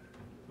that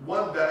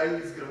one day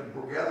he's going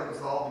to gather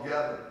us all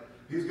together.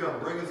 He's going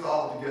to bring us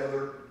all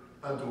together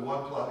unto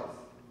one place.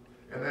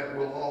 And that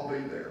we'll all be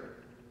there.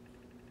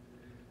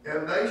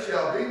 And they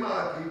shall be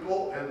my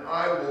people, and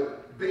I will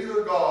be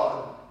their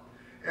God.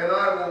 And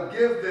I will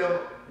give them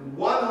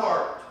one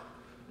heart.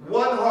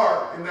 One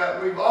heart, in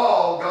that we've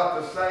all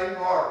got the same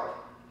heart.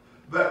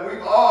 That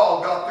we've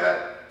all got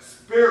that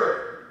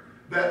Spirit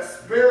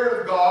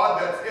of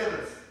God that's in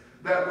us.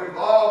 That we've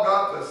all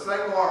got the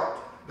same heart.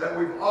 That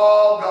we've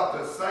all got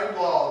the same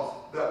laws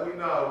that we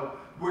know.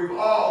 We've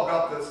all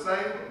got the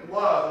same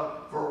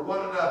love for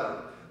one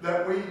another.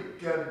 That we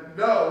can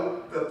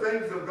know the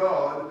things of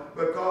God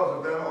because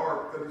of that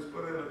heart that He's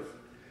put in us.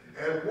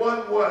 And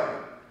one way,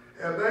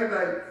 and they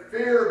may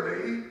fear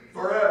me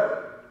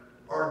forever,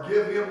 or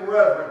give him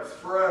reverence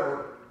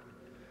forever,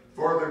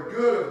 for the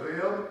good of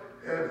them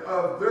and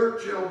of their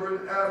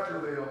children after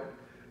them.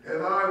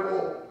 And I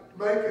will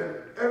make an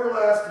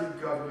everlasting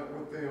covenant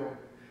with them,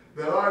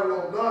 that I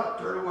will not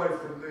turn away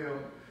from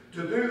them,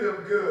 to do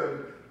them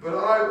good, but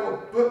I will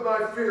put my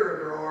fear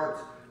in their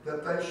hearts,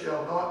 that they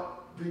shall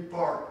not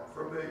depart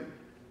from me.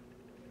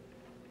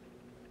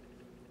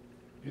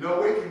 You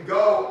know, we can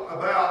go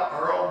about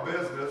our own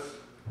business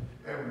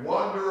and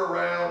wander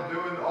around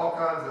doing all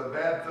kinds of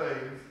bad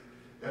things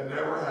and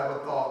never have a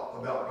thought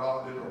about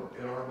God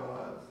in our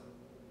minds.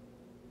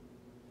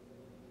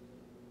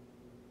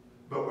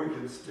 But we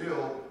can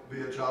still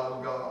be a child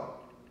of God.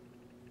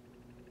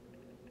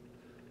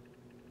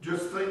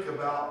 Just think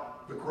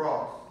about the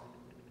cross.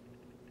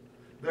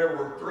 There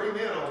were 3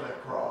 men on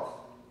that cross,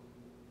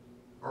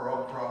 or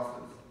on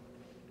crosses.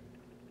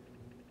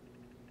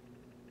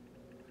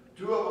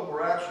 2 of them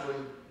were actually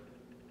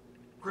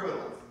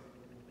criminals.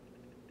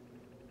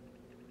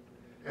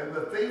 And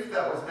the thief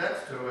that was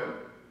next to him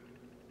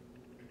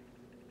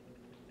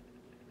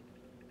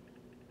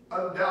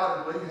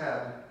undoubtedly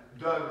had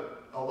done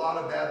a lot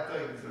of bad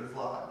things in his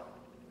life.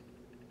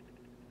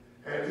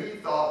 And he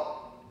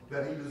thought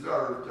that he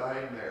deserved to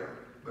hang there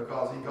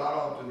because he got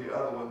on to the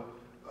other one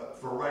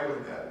for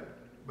railing at him.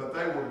 But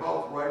they were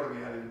both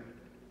railing at him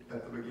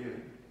at the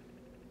beginning.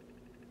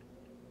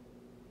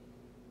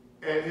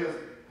 And his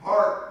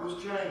heart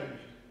was changed.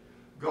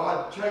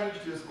 God changed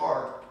his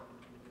heart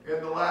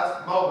in the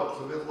last moments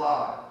of his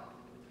life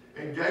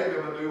and gave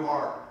him a new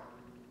heart.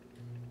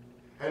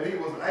 And he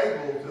was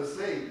able to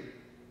see.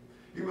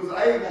 He was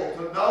able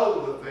to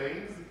know the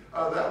things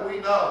that we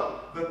know.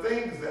 The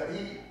things that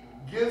he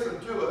gives them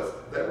to us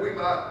that we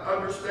might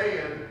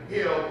understand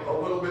him a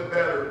little bit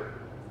better.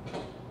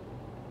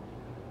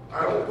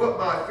 I will put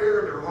my fear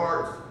in their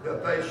hearts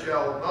that they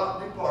shall not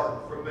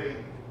depart from me.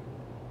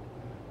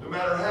 No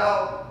matter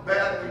how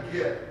bad we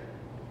get,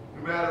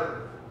 no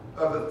matter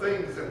of the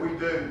things that we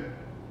do,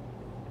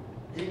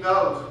 he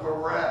knows where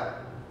we're at.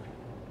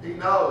 He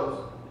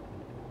knows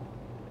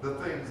the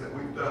things that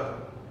we've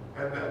done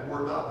and that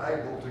we're not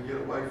able to get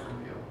away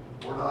from him.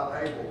 We're not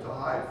able to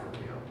hide from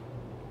him.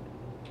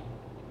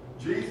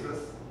 Jesus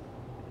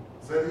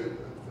said he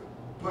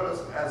put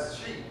us as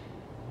sheep,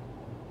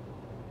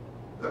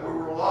 that we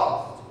were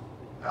lost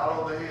out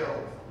on the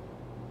hills,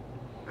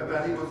 and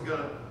that he was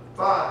going to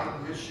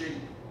find his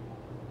sheep.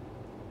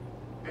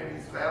 And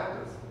he's found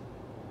us.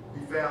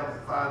 He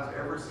finds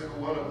every single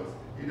one of us.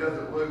 He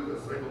doesn't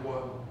lose a single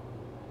one.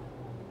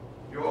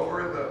 You're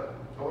over in the,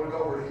 I want to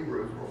go over to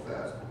Hebrews real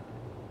fast.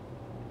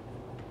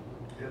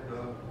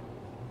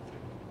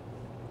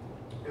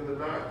 In the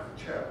 9th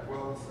chapter,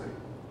 well, let's see.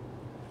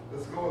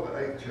 Let's go in the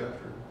 8th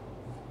chapter.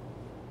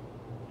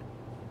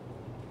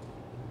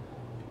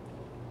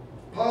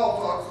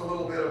 Paul talks a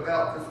little bit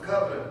about this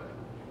covenant.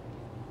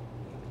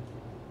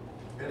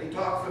 And he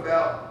talks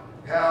about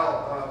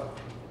how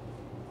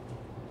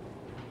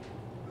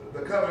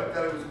the covenant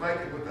that he was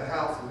making with the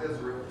house of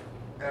Israel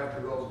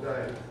after those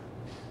days.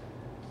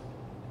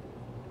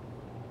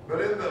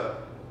 But in the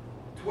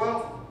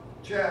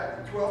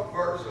 12th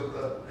verse of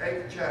the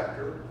 8th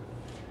chapter,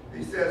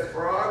 he says,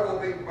 "For I will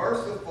be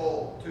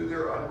merciful to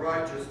their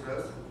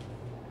unrighteousness,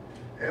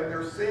 and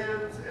their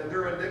sins and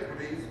their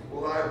iniquities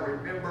will I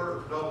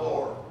remember no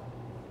more."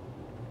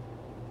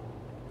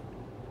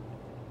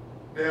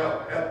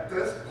 Now, at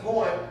this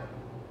point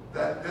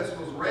that this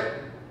was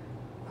written,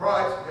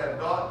 Christ had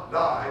not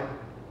died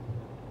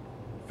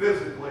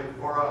physically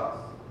for us.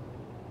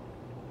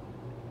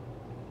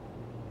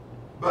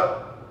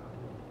 But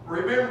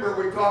remember,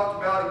 we talked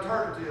about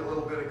eternity a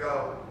little bit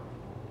ago.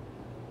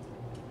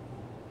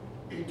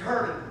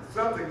 Eternity,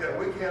 something that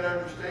we can't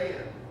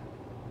understand.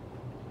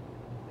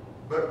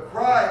 But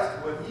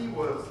Christ, when he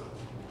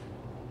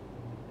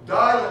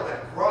died on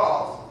that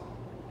cross,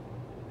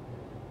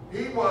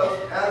 he was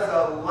as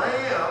a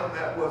lamb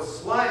that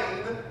was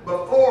slain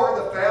before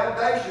the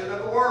foundation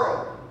of the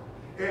world.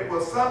 It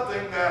was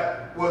something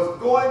that was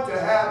going to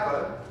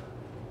happen,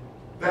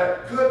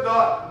 that could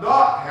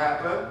not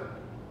happen,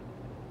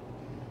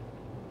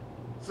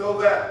 so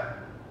that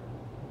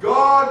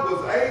God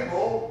was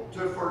able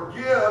to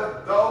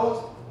forgive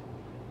those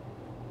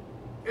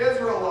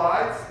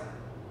Israelites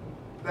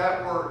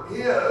that were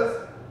his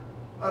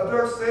of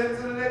their sins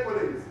and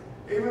iniquities,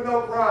 even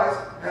though Christ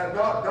had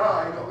not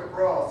died on the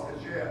cross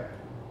as yet.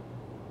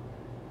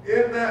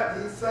 In that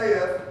he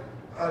saith,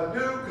 "A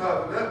new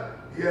covenant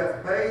he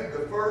hath made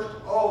the first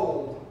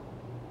old."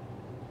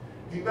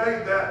 He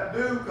made that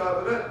new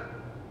covenant,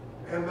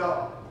 and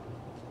the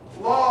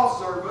law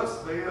service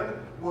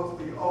then was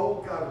the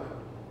old covenant.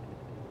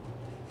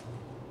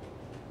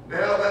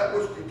 Now that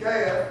which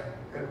decayeth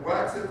and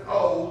waxeth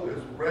old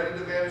is ready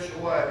to vanish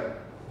away.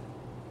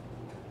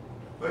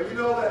 But you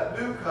know, that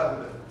new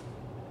covenant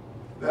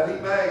that he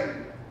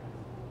made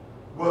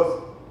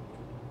was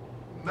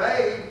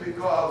made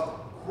because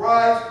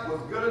Christ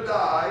was going to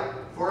die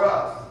for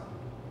us.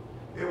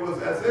 It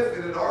was as if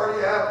it had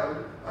already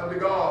happened unto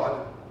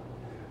God.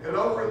 And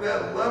over in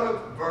that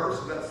 11th verse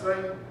of that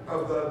same,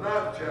 of the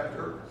 9th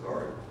chapter,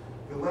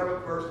 the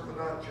 11th verse of the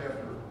 9th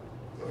chapter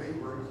of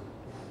Hebrews.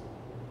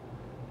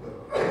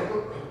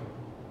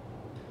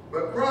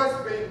 But Christ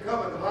being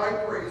become a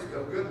high priest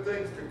of good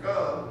things to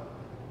come,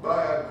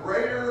 by a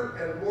greater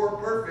and more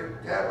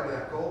perfect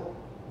tabernacle,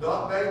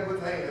 not made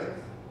with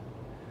hands,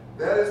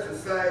 that is to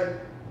say,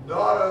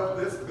 not of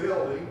this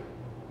building,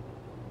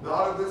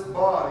 not of this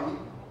body,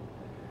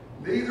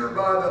 neither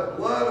by the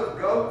blood of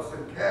goats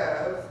and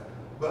calves,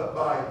 but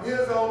by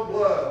his own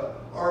blood,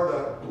 or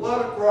the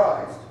blood of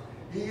Christ,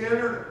 he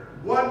entered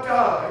one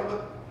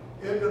time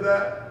into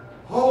that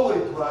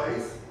holy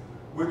place,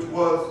 which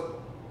was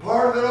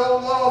part of that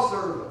old law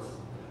service.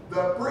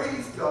 The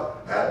priest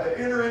had to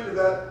enter into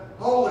that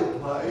holy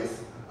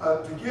place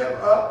to give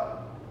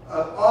up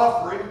an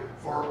offering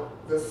for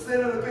the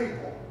sin of the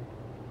people.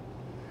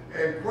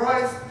 And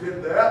Christ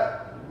did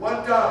that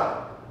one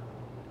time,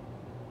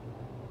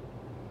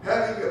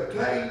 having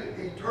obtained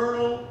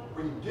eternal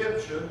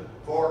redemption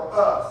for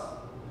us.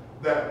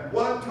 That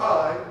one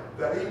time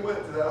that he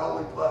went to that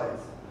holy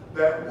place,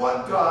 that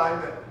one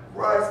time that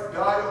Christ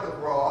died on the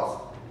cross,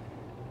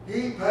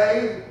 he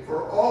paid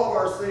for all of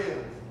our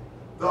sins.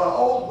 The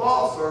old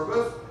law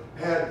service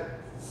had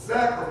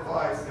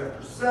sacrifice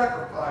after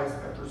sacrifice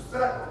after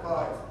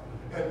sacrifice,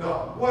 and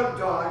not one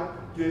time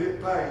did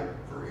it pay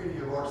for any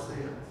of our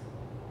sins.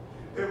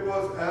 It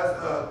was as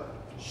a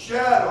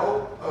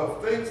shadow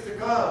of things to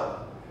come.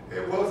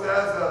 It was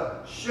as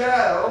a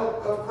shadow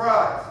of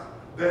Christ,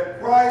 that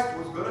Christ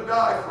was going to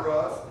die for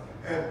us,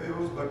 and it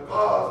was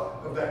because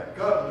of that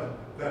covenant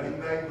that he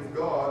made with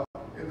God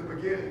in the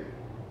beginning.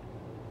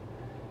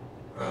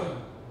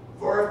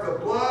 For if the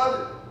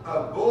blood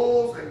of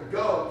bulls and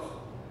goats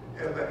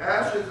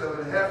of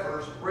an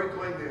heifer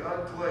sprinkling the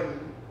unclean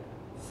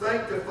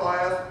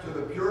sanctifieth to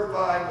the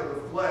purifying of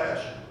the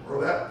flesh,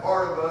 or that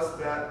part of us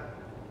that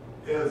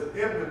is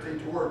enmity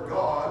toward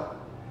God,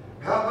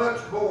 how much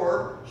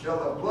more shall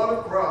the blood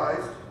of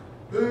Christ,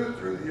 who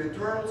through the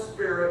eternal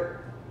Spirit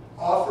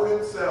offered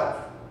himself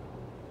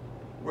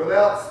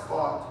without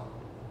spot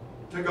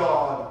to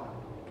God,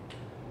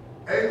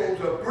 able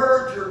to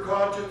purge your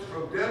conscience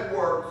from dead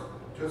works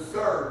to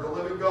serve the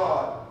living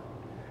God.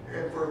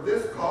 And for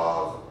this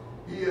cause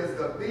he is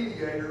the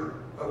mediator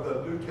of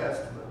the New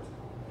Testament.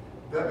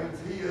 That means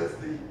he is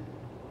the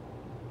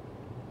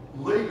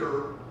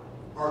leader,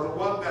 or the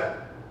one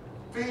that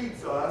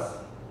feeds us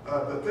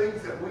the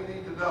things that we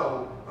need to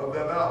know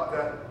about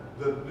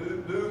the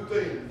new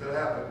things that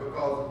happened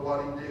because of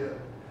what he did.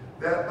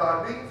 That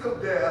by means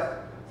of death,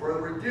 for the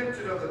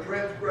redemption of the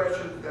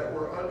transgressions that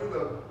were under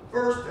the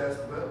first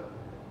testament,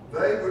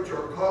 they which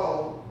are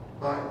called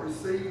might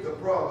receive the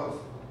promise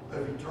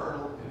of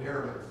eternal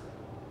inheritance.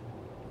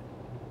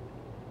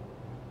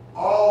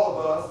 All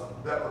of us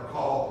that were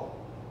called,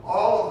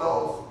 all of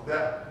those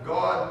that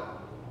God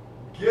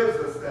gives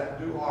us that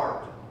new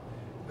heart,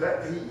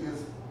 that he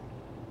is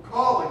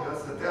calling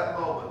us at that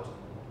moment.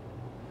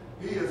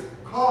 He is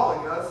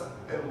calling us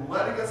and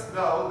letting us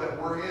know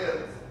that we're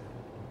his.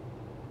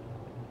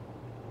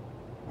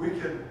 We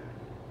can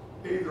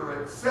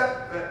either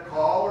accept that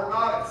call or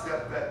not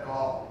accept that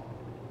call.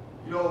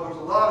 You know, there's a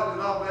lot of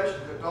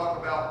denominations that talk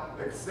about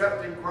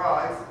accepting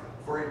Christ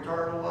for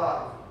eternal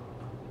life.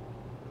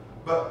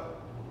 But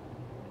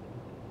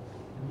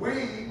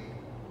we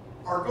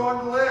are going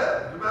to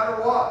live no matter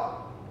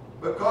what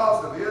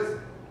because of his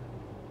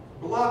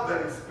blood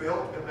that he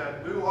spilled and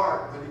that new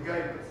heart that he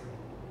gave us.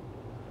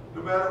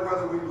 No matter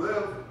whether we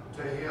live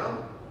to him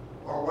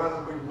or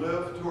whether we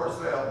live to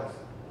ourselves,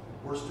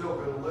 we're still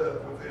going to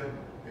live with him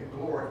in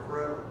glory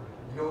forever.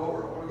 You know, I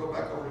want to go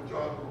back over to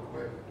John real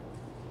quick.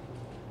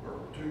 Or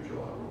to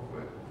John real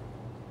quick.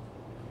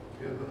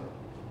 In the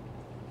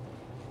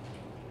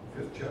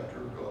 5th chapter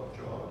of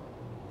John.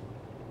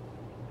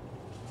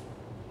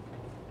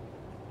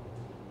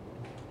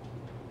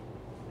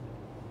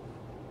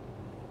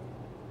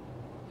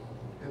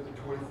 In the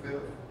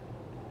 25th.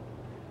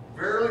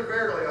 Verily,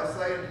 verily, I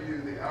say unto you,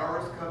 the hour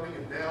is coming,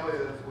 and now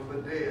is, when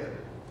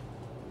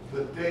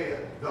the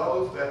dead,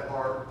 those that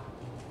are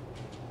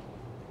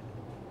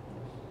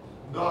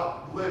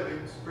not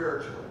living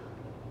spiritually.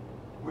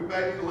 We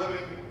may be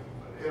living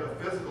in a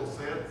physical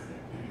sense,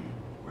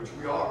 which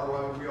we are.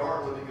 Well, we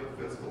are living in a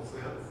physical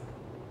sense.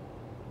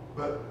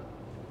 But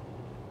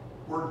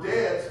we're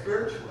dead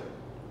spiritually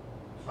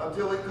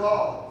until he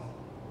calls.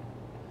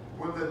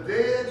 When the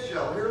dead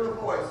shall hear the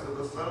voice of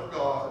the Son of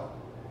God,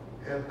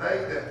 and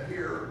they that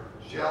hear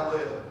shall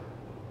live.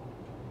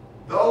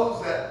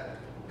 Those that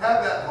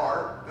have that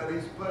heart that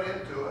he's put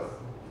into us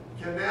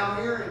can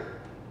now hear him.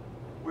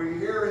 We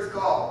hear his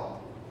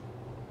call,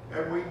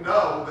 and we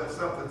know that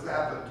something's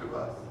happened to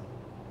us.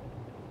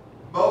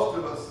 Most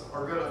of us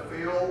are going to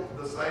feel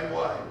the same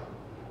way.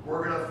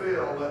 We're going to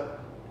feel that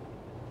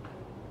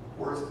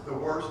we're the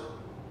worst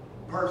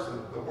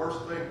person, the worst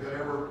thing that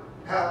ever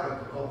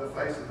happened on the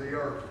face of the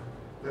earth.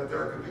 That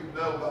there could be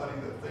nobody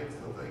that thinks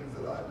the things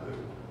that I do,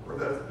 or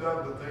that has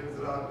done the things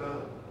that I've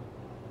done.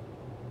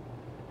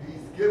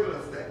 He's given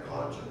us that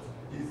conscience.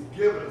 He's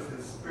given us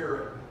his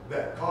spirit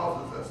that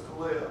causes us to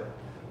live.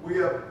 We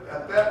have,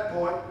 at that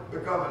point,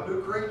 become a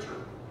new creature.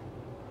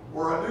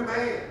 We're a new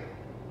man.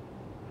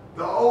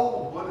 The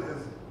old one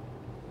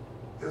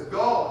is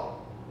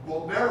gone.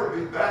 We'll never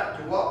be back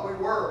to what we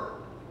were.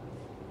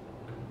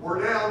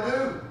 We're now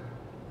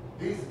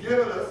new. He's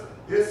given us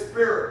his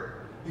spirit.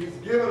 He's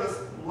given us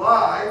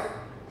life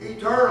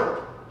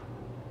eternal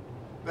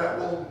that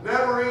will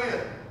never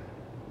end.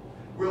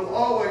 We'll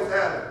always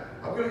have it.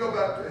 I'm going to go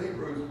back to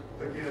Hebrews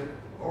again,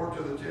 over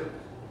to the 10th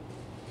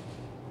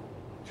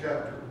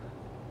chapter.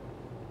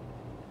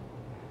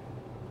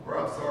 Or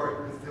I'm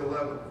sorry, it's the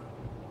 11th.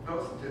 No,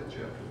 it's the 10th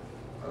chapter.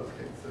 I just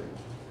can't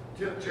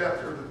see. 10th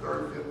chapter, the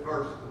 35th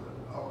verse, and then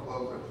I'll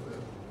close after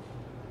this.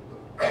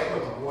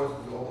 My voice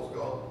is almost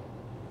gone.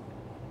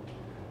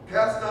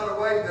 Cast not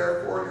away,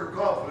 therefore, your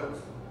confidence,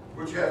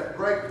 which hath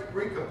great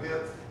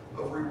recompense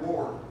of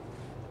reward.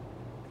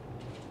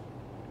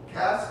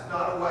 Cast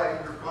not away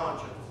your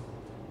conscience.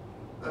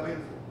 That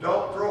means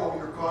don't throw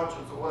your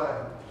conscience away.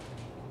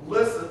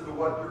 Listen to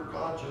what your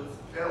conscience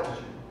tells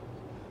you.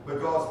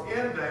 Because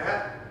in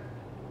that,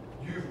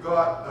 you've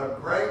got a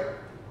great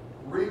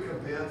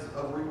recompense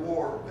of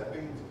reward. That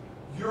means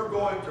you're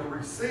going to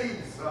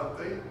receive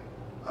something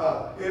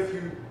if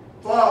you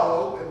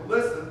follow and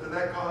listen to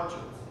that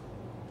conscience.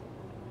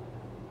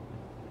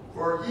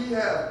 For ye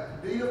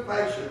have need of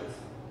patience,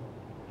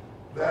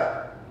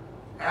 that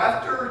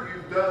after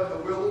you've done the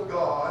will of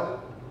God,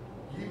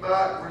 ye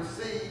might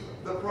receive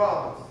the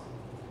promise.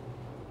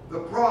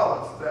 The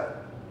promise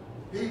that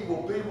he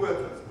will be with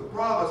us. The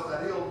promise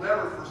that he'll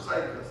never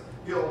forsake us.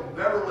 He'll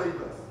never leave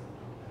us.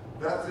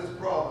 That's his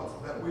promise,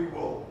 that we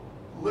will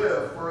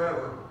live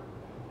forever.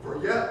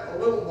 For yet a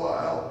little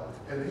while,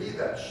 and he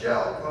that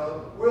shall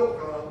come will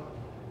come,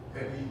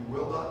 And he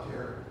will not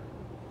tarry.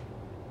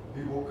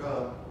 He will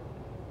come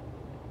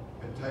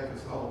and take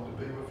us home to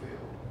be with him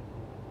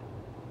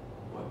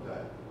one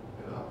day.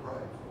 And I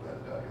pray for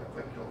that day.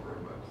 I thank y'all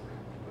very much.